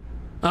Vaughn.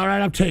 All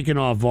right? I've taken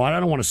off Vaughn. I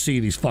don't want to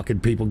see these fucking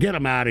people. Get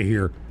them out of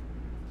here.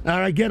 All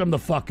right? Get them the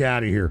fuck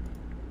out of here.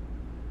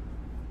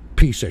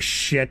 Piece of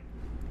shit.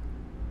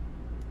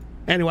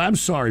 Anyway, I'm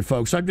sorry,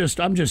 folks. I'm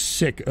just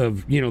sick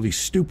of, these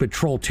stupid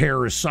troll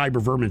terrorist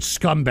cyber vermin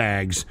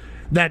scumbags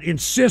that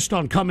insist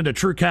on coming to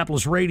True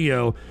Capitalist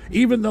Radio,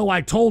 even though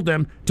I told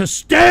them to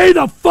stay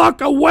the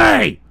fuck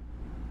away.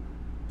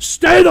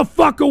 Stay the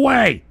fuck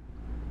away.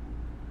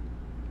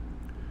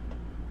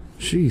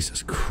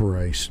 Jesus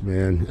Christ,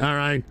 man. All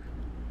right.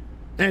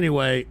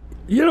 Anyway,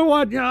 you know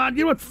what? You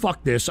know what?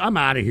 Fuck this. I'm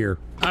out of here.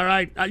 All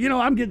right.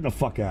 I'm getting the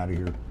fuck out of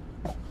here.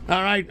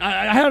 All right,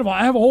 I have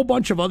a whole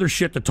bunch of other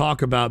shit to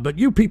talk about, but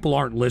you people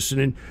aren't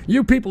listening.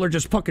 You people are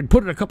just fucking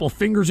putting a couple of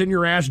fingers in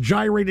your ass,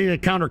 gyrating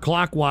it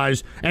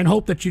counterclockwise, and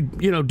hope that you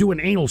do an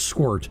anal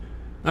squirt.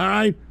 All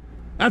right?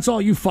 That's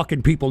all you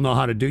fucking people know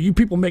how to do. You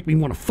people make me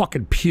want to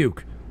fucking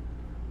puke.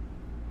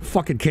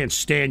 Fucking can't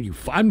stand you.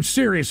 I'm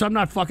serious. I'm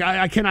not fucking...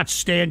 I cannot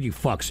stand you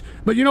fucks.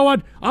 But you know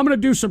what? I'm going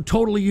to do some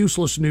totally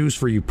useless news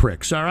for you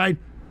pricks, all right?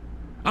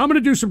 I'm going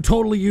to do some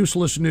totally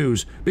useless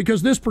news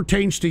because this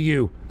pertains to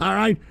you, all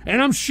right?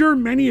 And I'm sure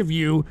many of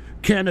you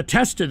can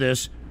attest to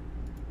this.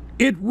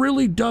 It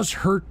really does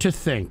hurt to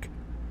think.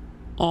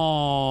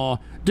 Aw,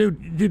 dude,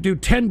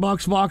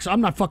 $10, Vox? I'm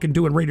not fucking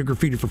doing Radio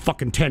Graffiti for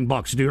fucking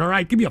 $10, dude, all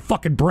right? Give me a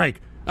fucking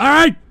break, all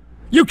right?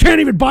 You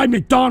can't even buy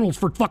McDonald's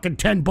for fucking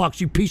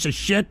 $10, you piece of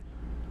shit.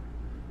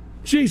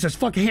 Jesus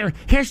fucking here.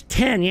 Here's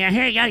 10. Yeah,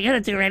 here you gotta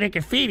do radio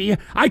graffiti. You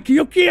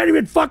can't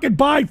even fucking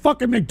buy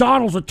fucking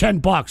McDonald's with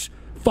 $10.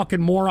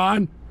 Fucking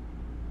moron.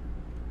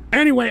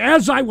 Anyway,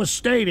 as I was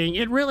stating,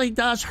 it really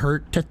does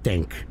hurt to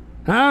think.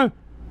 Huh?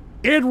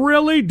 It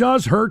really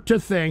does hurt to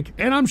think.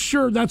 And I'm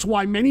sure that's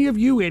why many of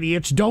you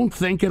idiots don't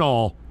think at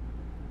all.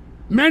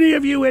 Many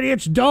of you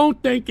idiots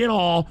don't think at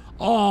all.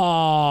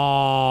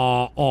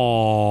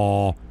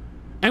 Aww.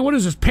 And what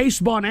is this?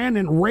 Paste Bonan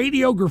and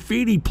radio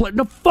graffiti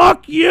no,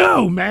 fuck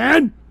you,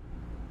 man.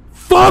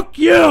 Fuck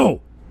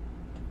you.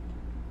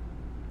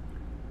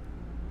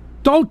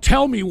 Don't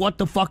tell me what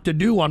the fuck to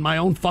do on my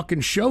own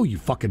fucking show, you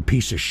fucking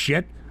piece of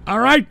shit. All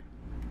right?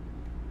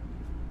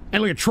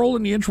 And like a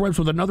trolling the interwebs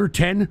with another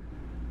 10,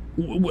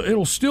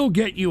 it'll still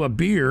get you a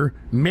beer,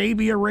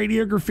 maybe a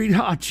radio graffiti.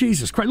 Oh,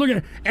 Jesus Christ. Look at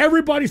it.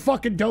 Everybody's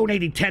fucking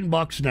donating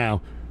 $10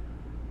 now.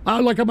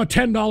 Like I'm a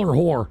 $10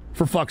 whore,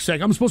 for fuck's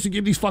sake. I'm supposed to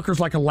give these fuckers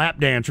like a lap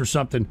dance or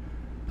something.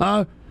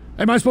 Am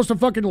I supposed to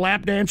fucking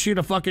lap dance you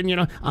to fucking, you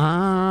know,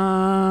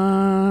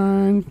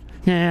 I'm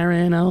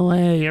carrying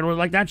away, you know,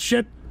 like that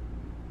shit?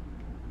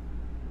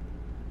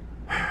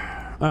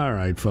 All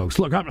right, folks.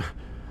 Look,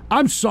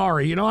 I'm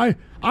sorry. You know,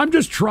 I'm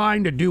just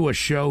trying to do a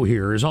show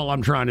here is all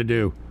I'm trying to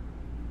do.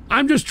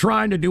 I'm just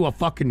trying to do a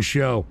fucking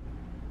show.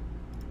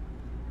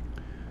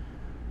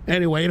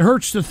 Anyway, it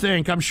hurts to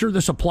think. I'm sure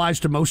this applies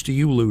to most of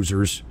you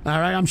losers. All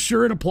right, I'm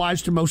sure it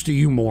applies to most of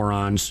you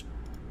morons.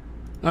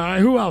 All right,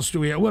 who else do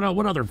we have? What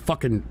other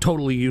fucking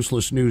totally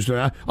useless news do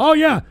I have? Oh,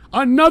 yeah,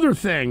 another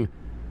thing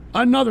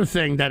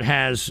that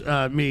has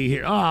me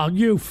here. Oh,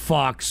 you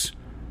fucks.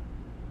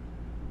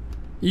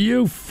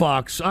 You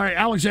fucks. All right,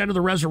 Alexander the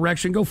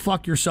Resurrection, go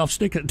fuck yourself.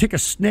 Take a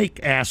snake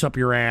ass up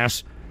your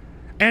ass.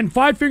 And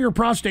 5-finger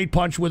prostate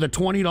punch with a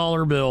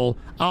 $20 bill.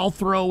 I'll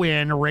throw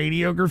in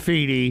radio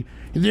graffiti.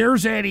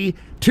 There's Eddie,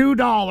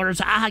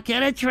 $2. I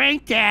get a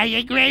drink there.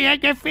 You radio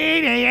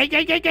graffiti.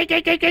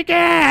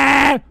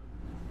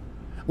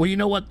 Well, you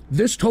know what?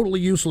 This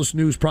totally useless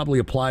news probably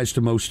applies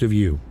to most of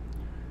you.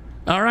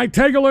 All right,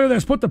 take a look at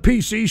this. Put the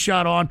PC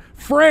shot on.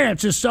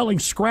 France is selling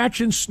scratch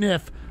and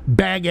sniff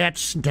baguette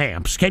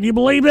stamps. Can you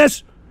believe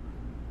this?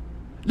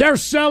 They're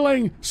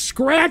selling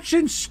scratch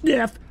and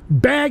sniff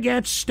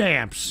baguette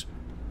stamps.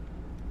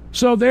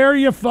 So there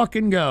you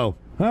fucking go.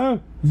 Huh?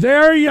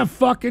 There you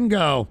fucking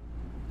go.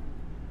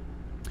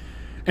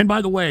 And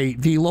by the way,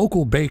 the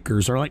local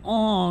bakers are like,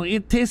 oh,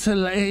 it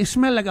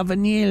smells like a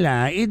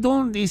vanilla. It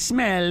don't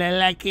smell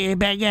like a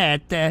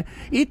baguette.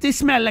 It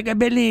smells like a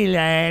vanilla,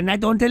 and I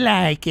don't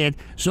like it.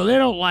 So they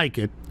don't like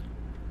it.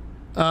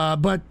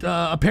 But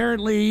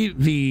apparently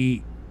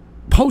the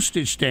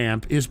postage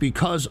stamp is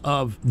because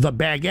of the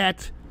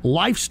baguette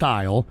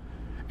lifestyle,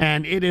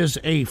 and it is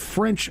a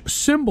French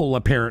symbol,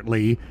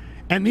 apparently.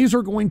 And these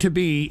are going to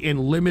be in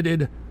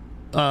limited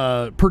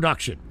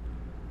production.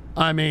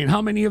 I mean,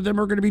 how many of them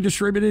are going to be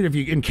distributed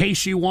in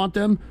case you want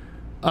them?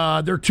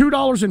 They're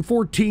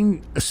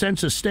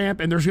 $2.14 a stamp,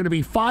 and there's going to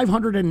be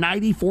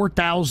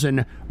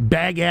 594,000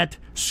 baguette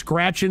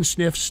scratch and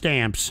sniff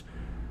stamps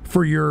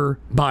for your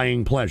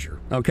buying pleasure.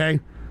 Okay?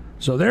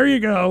 So there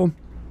you go.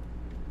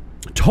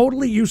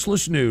 Totally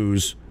useless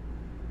news.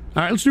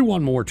 All right, let's do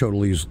one more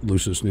totally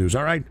useless news.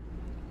 All right?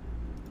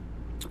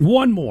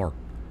 One more.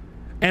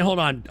 And hold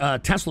on,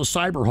 Tesla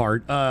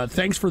Cyberheart,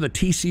 thanks for the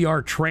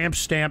TCR tramp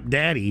stamp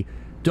daddy.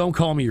 Don't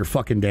call me your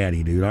fucking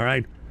daddy, dude, all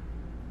right?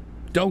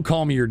 Don't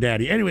call me your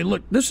daddy. Anyway,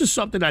 look, this is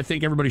something I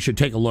think everybody should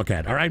take a look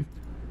at, all right?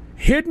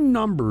 Hidden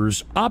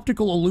numbers,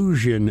 optical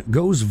illusion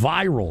goes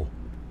viral,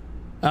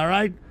 all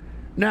right?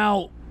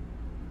 Now,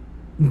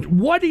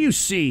 what do you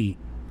see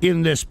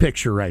in this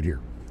picture right here?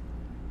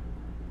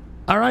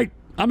 All right,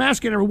 I'm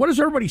asking everyone, what does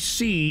everybody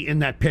see in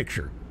that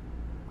picture?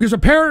 Because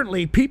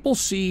apparently people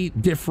see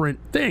different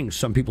things.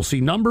 Some people see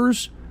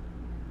numbers.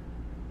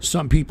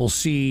 Some people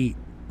see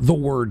the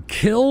word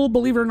kill,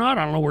 believe it or not.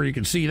 I don't know where you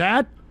can see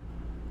that.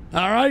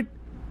 All right.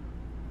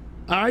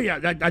 All right,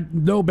 yeah, I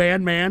no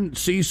band man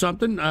sees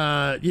something.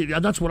 Yeah,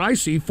 that's what I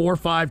see,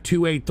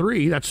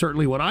 45283. That's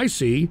certainly what I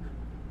see.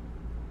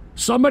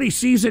 Somebody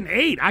sees an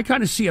 8. I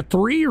kind of see a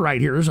 3 right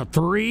here. There's a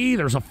 3,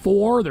 there's a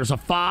 4, there's a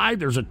 5,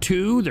 there's a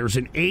 2, there's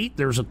an 8,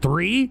 there's a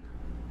 3.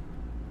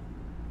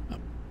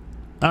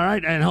 All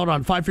right, and hold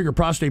on, 5-finger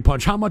prostate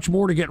punch. How much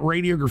more to get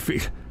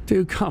radiography?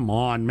 Dude, come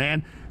on,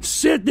 man.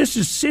 This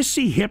is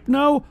Sissy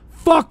Hypno?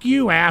 Fuck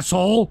you,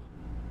 asshole.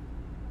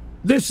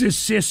 This is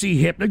Sissy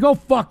Hypno. Go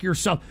fuck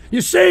yourself.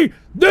 You see,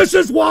 this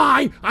is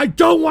why I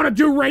don't want to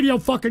do radio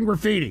fucking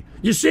graffiti.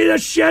 You see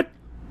this shit?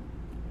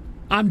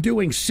 I'm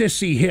doing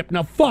Sissy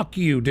Hypno. Fuck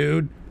you,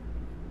 dude.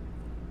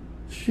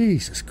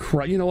 Jesus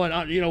Christ. You know what?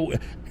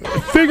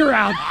 Figure it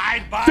out.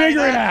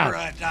 Figure it out.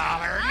 For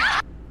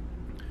 $1.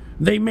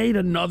 They made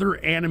another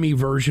anime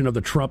version of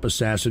the Trump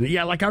assassin.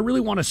 Yeah, like I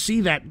really want to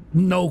see that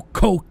no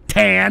coke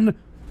tan.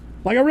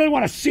 Like I really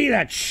want to see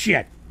that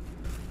shit.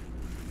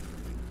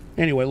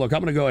 Anyway, look, I'm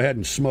going to go ahead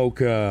and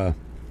smoke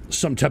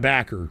some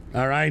tobacco,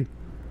 all right?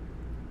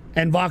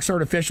 And Vox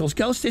Artificials,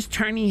 Ghost is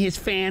turning his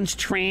fans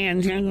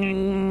trans.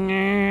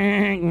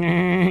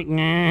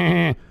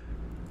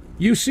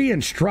 You see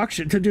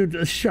instructions.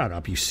 Dude, shut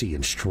up. You see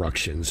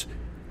instructions.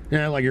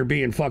 Yeah, like you're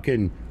being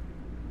fucking...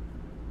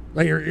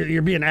 Like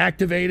you're being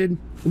activated.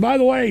 By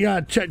the way,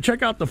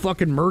 check out the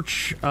fucking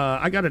merch.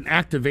 I got an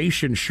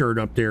activation shirt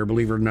up there,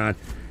 believe it or not.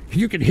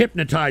 You can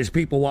hypnotize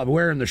people while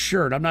wearing the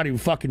shirt. I'm not even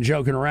fucking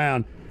joking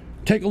around.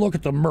 Take a look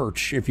at the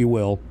merch, if you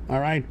will. All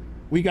right?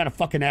 We got a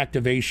fucking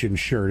activation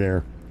shirt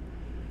there.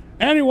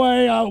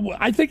 Anyway,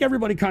 I think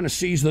everybody kind of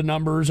sees the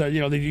numbers.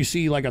 You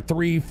see like a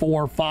 3,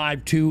 4,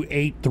 5, 2,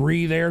 8,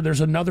 3 there.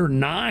 There's another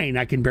 9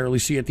 I can barely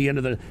see at the end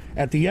of it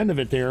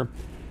there.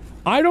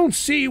 I don't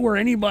see where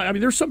anybody... I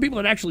mean, there's some people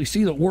that actually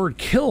see the word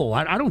kill.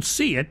 I don't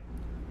see it.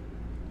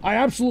 I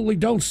absolutely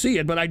don't see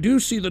it, but I do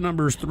see the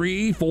numbers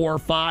 3, 4,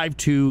 5,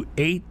 2,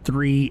 8,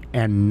 3,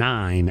 and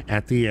 9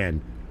 at the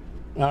end.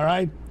 All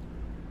right?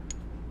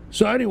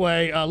 So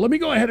anyway, let me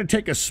go ahead and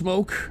take a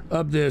smoke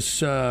of this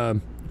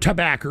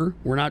tobacco.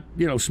 We're not,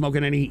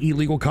 smoking any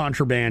illegal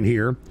contraband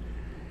here.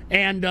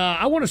 And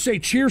I want to say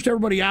cheers to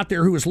everybody out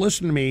there who is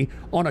listening to me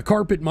on a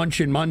Carpet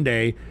Munchin'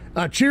 Monday.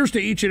 Cheers to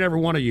each and every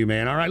one of you,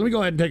 man. All right, let me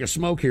go ahead and take a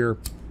smoke here.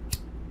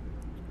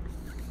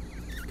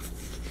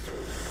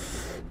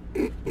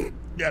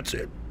 That's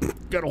it.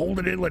 Gotta hold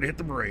it in, let it hit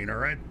the brain, all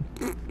right?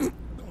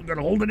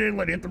 Gotta hold it in,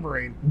 let it hit the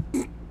brain.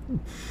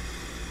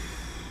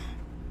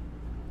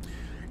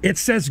 It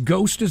says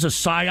Ghost is a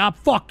psyop.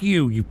 Fuck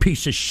you, you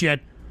piece of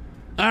shit.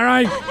 All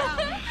right?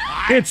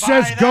 It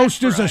says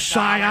Ghost is a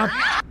psyop.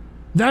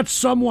 That's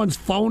someone's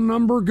phone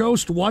number,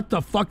 Ghost? What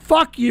the fuck?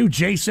 Fuck you,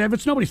 J7.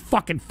 It's nobody's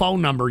fucking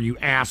phone number, you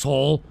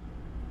asshole.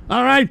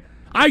 All right?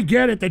 I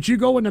get it that you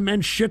go into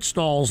men's shit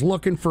stalls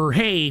looking for,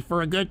 hey,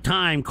 for a good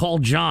time, call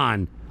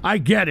John. I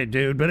get it,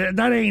 dude, but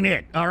that ain't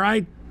it, all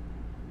right?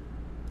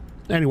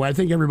 Anyway, I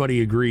think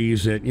everybody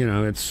agrees that,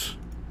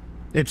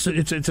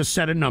 it's a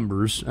set of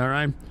numbers, all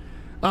right?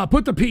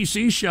 Put the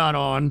PC shot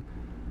on.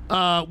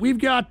 We've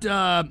got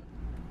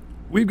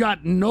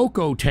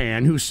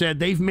Nokotan, who said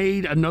they've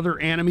made another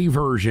anime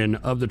version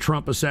of the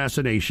Trump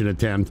assassination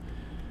attempt.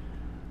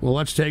 Well,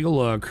 let's take a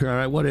look. All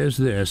right, what is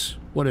this?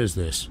 What is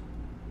this?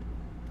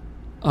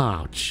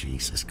 Oh,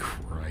 Jesus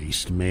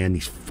Christ, man.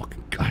 These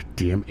fucking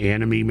goddamn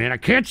anime, man. I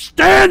can't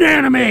stand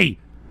anime!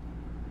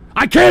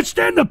 I can't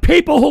stand the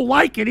people who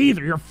like it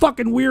either. You're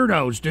fucking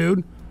weirdos,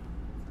 dude.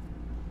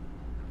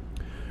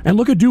 And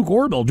look at Duke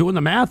Orville doing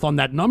the math on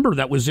that number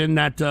that was in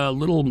that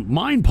little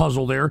mind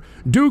puzzle there.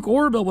 Duke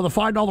Orville with a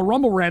 $5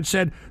 Rumble rant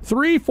said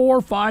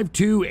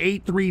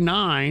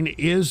 3452839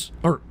 is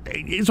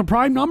a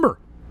prime number.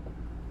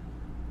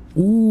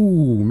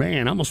 Ooh,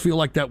 man, I almost feel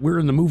like that we're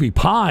in the movie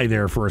Pi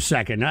there for a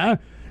second, huh?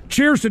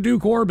 Cheers to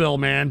Duke Orville,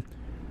 man.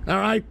 All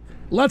right,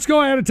 let's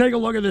go ahead and take a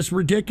look at this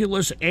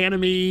ridiculous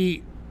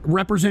anime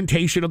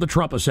representation of the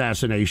Trump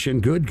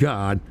assassination. Good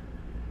God.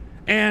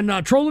 And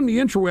trolling the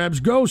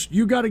interwebs, Ghost,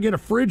 you got to get a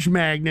fridge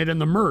magnet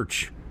and the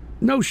merch.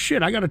 No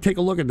shit, I got to take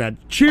a look at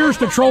that. Cheers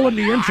to trolling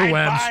the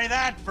interwebs. I'd buy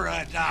that for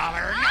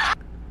 $1.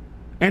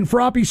 And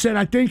Froppy said,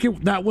 I think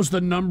that was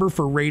the number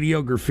for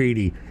Radio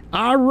Graffiti.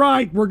 All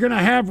right, we're going to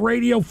have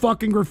Radio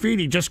fucking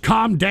Graffiti. Just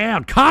calm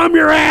down. Calm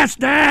your ass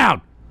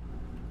down.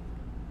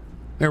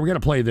 There, we're going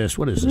to play this.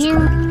 What is this?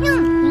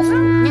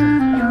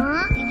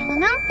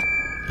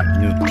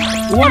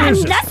 What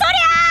is this?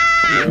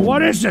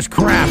 What is this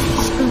crap?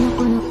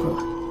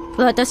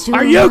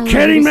 Are you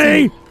kidding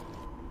me?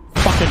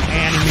 Fucking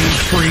anime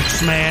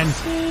freaks, man.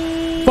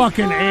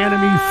 Fucking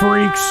anime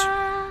freaks.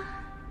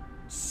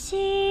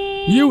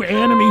 You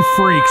anime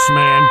freaks,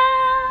 man.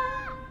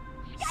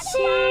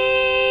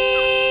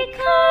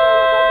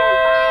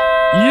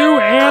 You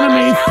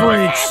anime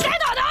freaks.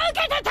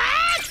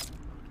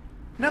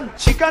 Oh,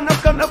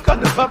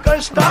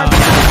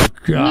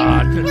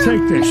 God,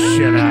 take this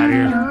shit out of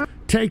here.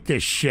 Take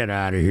this shit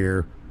out of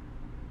here.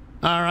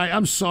 All right,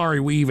 I'm sorry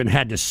we even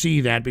had to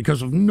see that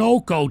because of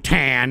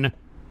Nokotan.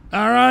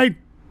 All right?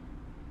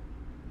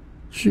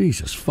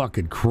 Jesus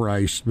fucking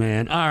Christ,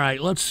 man. All right,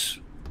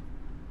 let's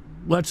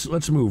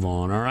move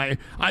on, all right?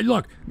 I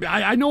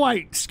know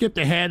I skipped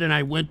ahead and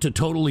I went to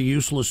totally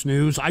useless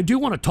news. I do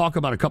want to talk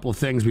about a couple of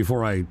things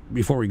before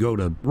we go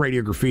to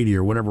Radio Graffiti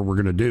or whatever we're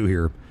going to do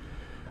here.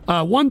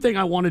 One thing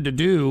I wanted to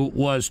do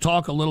was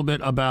talk a little bit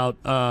about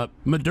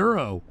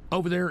Maduro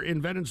over there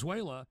in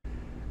Venezuela.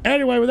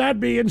 Anyway, with that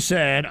being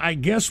said, I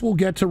guess we'll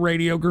get to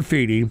Radio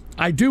Graffiti.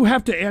 I do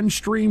have to end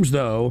streams,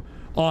 though,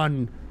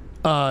 on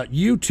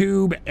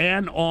YouTube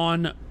and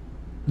on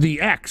the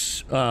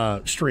X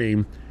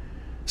stream.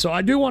 So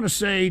I do want to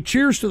say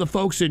cheers to the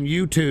folks in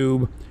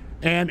YouTube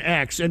and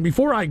X. And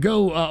before I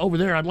go over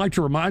there, I'd like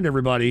to remind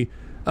everybody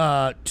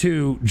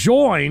to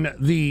join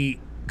the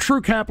True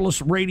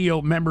Capitalist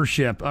Radio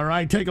membership. All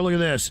right, take a look at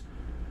this.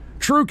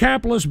 True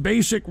Capitalist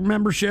Basic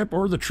membership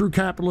or the True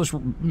Capitalist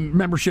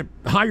membership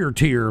higher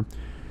tier.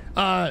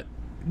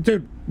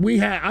 Dude,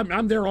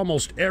 I'm there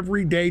almost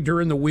every day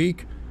during the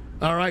week.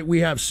 All right, we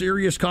have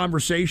serious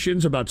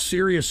conversations about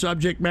serious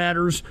subject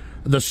matters,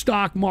 the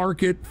stock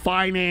market,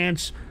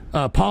 finance,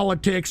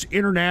 politics,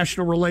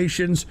 international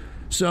relations.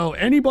 So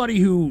anybody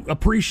who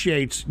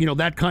appreciates,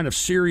 that kind of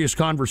serious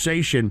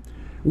conversation,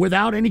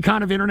 without any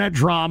kind of internet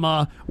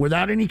drama,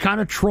 without any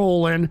kind of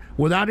trolling,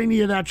 without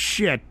any of that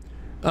shit,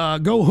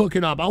 go hook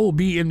it up. I will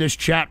be in this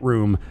chat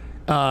room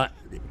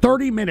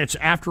 30 minutes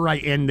after I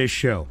end this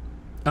show.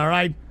 All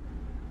right?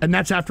 And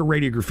that's after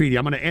Radio Graffiti.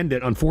 I'm going to end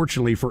it,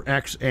 unfortunately, for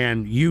X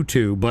and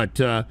YouTube. But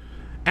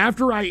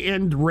after I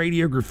end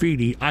Radio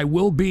Graffiti, I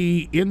will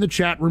be in the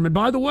chat room. And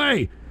by the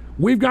way,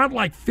 we've got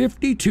like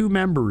 52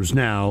 members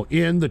now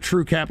in the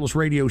True Capitalist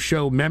Radio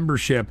Show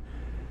membership.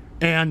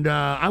 And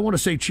I want to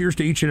say cheers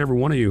to each and every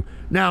one of you.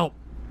 Now,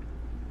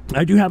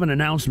 I do have an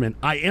announcement.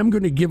 I am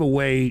going to give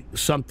away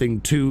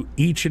something to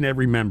each and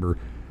every member.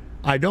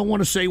 I don't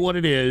want to say what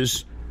it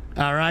is.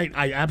 All right?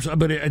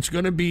 But it's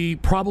going to be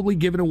probably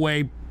given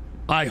away,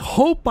 I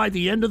hope by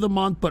the end of the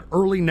month, but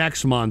early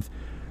next month,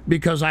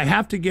 because I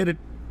have to get it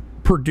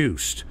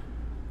produced.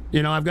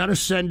 You know, I've got to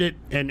send it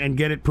and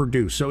get it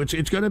produced. So it's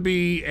going to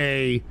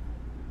be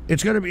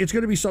it's going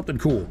to be something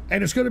cool,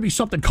 and it's going to be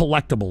something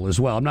collectible as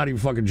well. I'm not even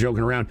fucking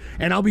joking around.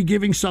 And I'll be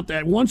giving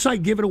something. Once I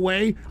give it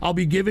away, I'll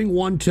be giving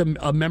one to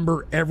a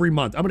member every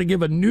month. I'm going to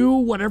give a new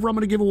whatever I'm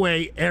going to give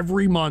away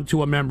every month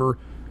to a member.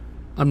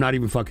 I'm not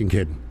even fucking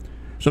kidding.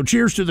 So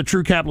cheers to the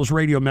True Capitalist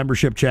Radio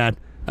membership chat.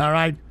 All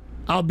right,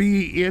 I'll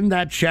be in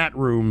that chat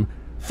room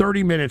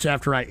 30 minutes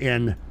after I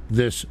end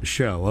this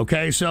show.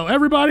 Okay, so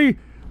everybody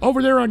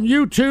over there on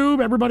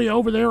YouTube, everybody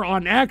over there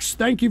on X,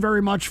 thank you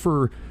very much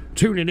for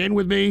tuning in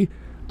with me.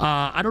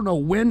 I don't know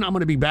when I'm going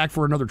to be back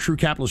for another True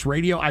Capitalist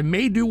Radio. I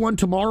may do one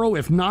tomorrow.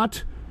 If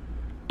not,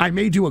 I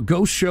may do a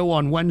ghost show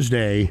on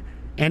Wednesday.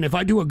 And if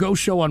I do a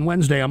ghost show on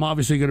Wednesday, I'm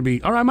obviously going to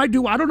be, or I might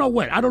do, I don't know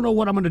what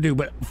I'm going to do,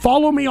 but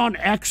follow me on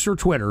X or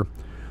Twitter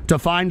to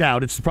find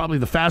out. It's probably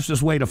the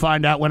fastest way to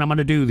find out when I'm going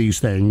to do these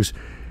things.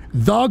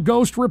 The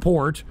Ghost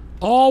Report,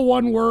 all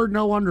one word,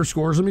 no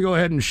underscores. Let me go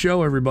ahead and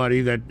show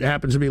everybody that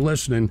happens to be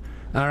listening.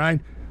 All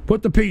right.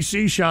 Put the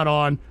PC shot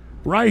on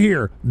right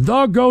here.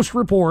 The Ghost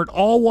Report,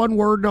 all one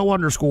word, no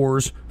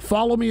underscores.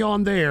 Follow me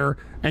on there,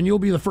 and you'll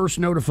be the first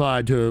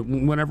notified to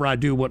whenever I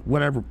do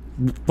whatever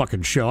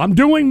fucking show. I'm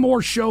doing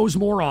more shows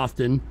more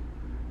often,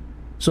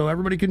 so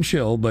everybody can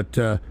chill, but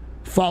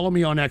follow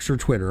me on X or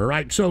Twitter. All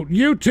right. So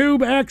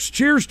YouTube, X,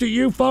 cheers to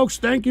you folks.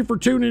 Thank you for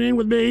tuning in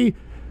with me.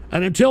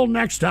 And until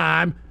next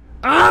time,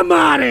 I'm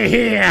out of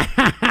here.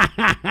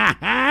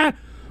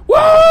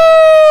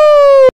 Woo!